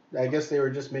 Yeah, I guess they were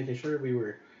just making sure we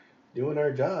were doing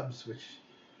our jobs, which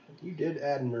you did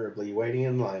admirably, waiting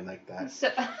in line like that. So,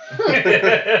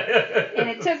 and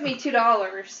it took me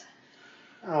 $2.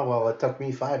 Oh, well, it took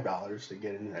me $5 to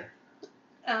get in there.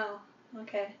 Oh,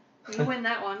 okay. You win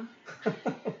that one.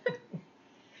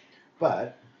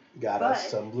 But, got us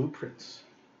But- some blueprints.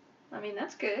 I mean,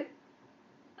 that's good.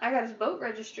 I got his boat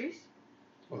registries.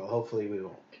 Well, hopefully we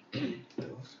won't need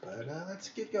those, but let's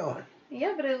get going.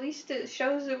 Yeah, but at least it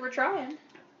shows that we're trying.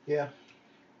 Yeah.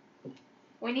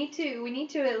 We need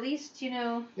to at least,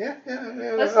 Yeah.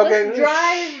 let's okay.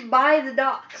 drive by the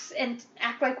docks and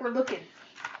act like we're looking.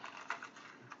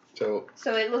 So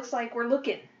So it looks like we're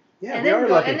looking. Yeah, and we then are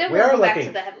we'll, looking. And then We we'll are go back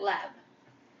looking. to the lab.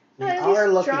 We At are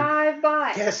least looking. drive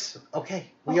by. Yes. Okay.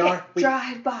 We Okay, are.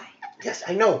 drive by. Yes,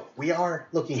 I know. We are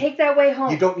looking. Take that way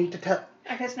home. You don't need to tell.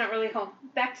 I guess not really home.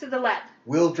 Back to the lab.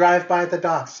 We'll drive by the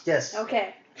docks. Yes.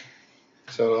 Okay.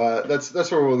 So that's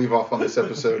where we'll leave off on this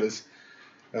episode is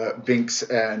Binks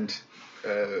and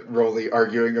Rolly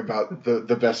arguing about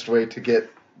the best way to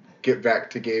get back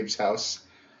to Gabe's house.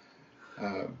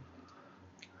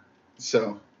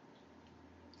 So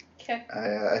Okay.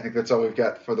 I think that's all we've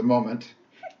got for the moment.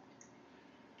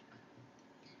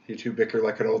 You two bicker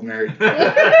like an old married.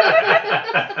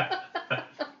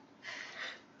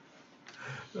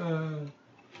 All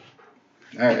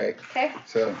right. Okay.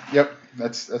 So yep,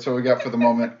 that's what we got for the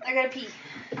moment. I gotta pee.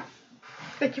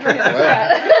 Thank you very much.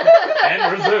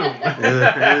 And resume. Is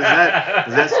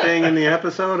that staying in the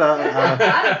episode? I don't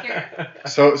care.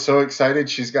 So excited,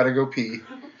 she's got to go pee.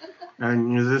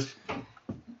 And is this?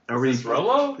 Are we? Is this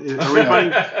Rolo? Are we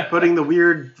putting the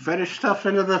weird fetish stuff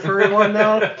into the furry one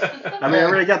now? I mean, I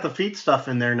already got the feet stuff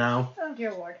in there now. Oh,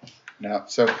 dear Lord. No,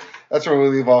 so that's where we'll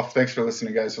leave off. Thanks for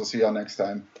listening, guys. We'll see y'all next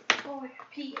time. Oh, I gotta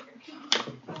pee.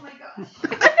 Oh my gosh.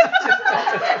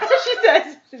 She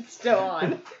says it's still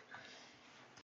on.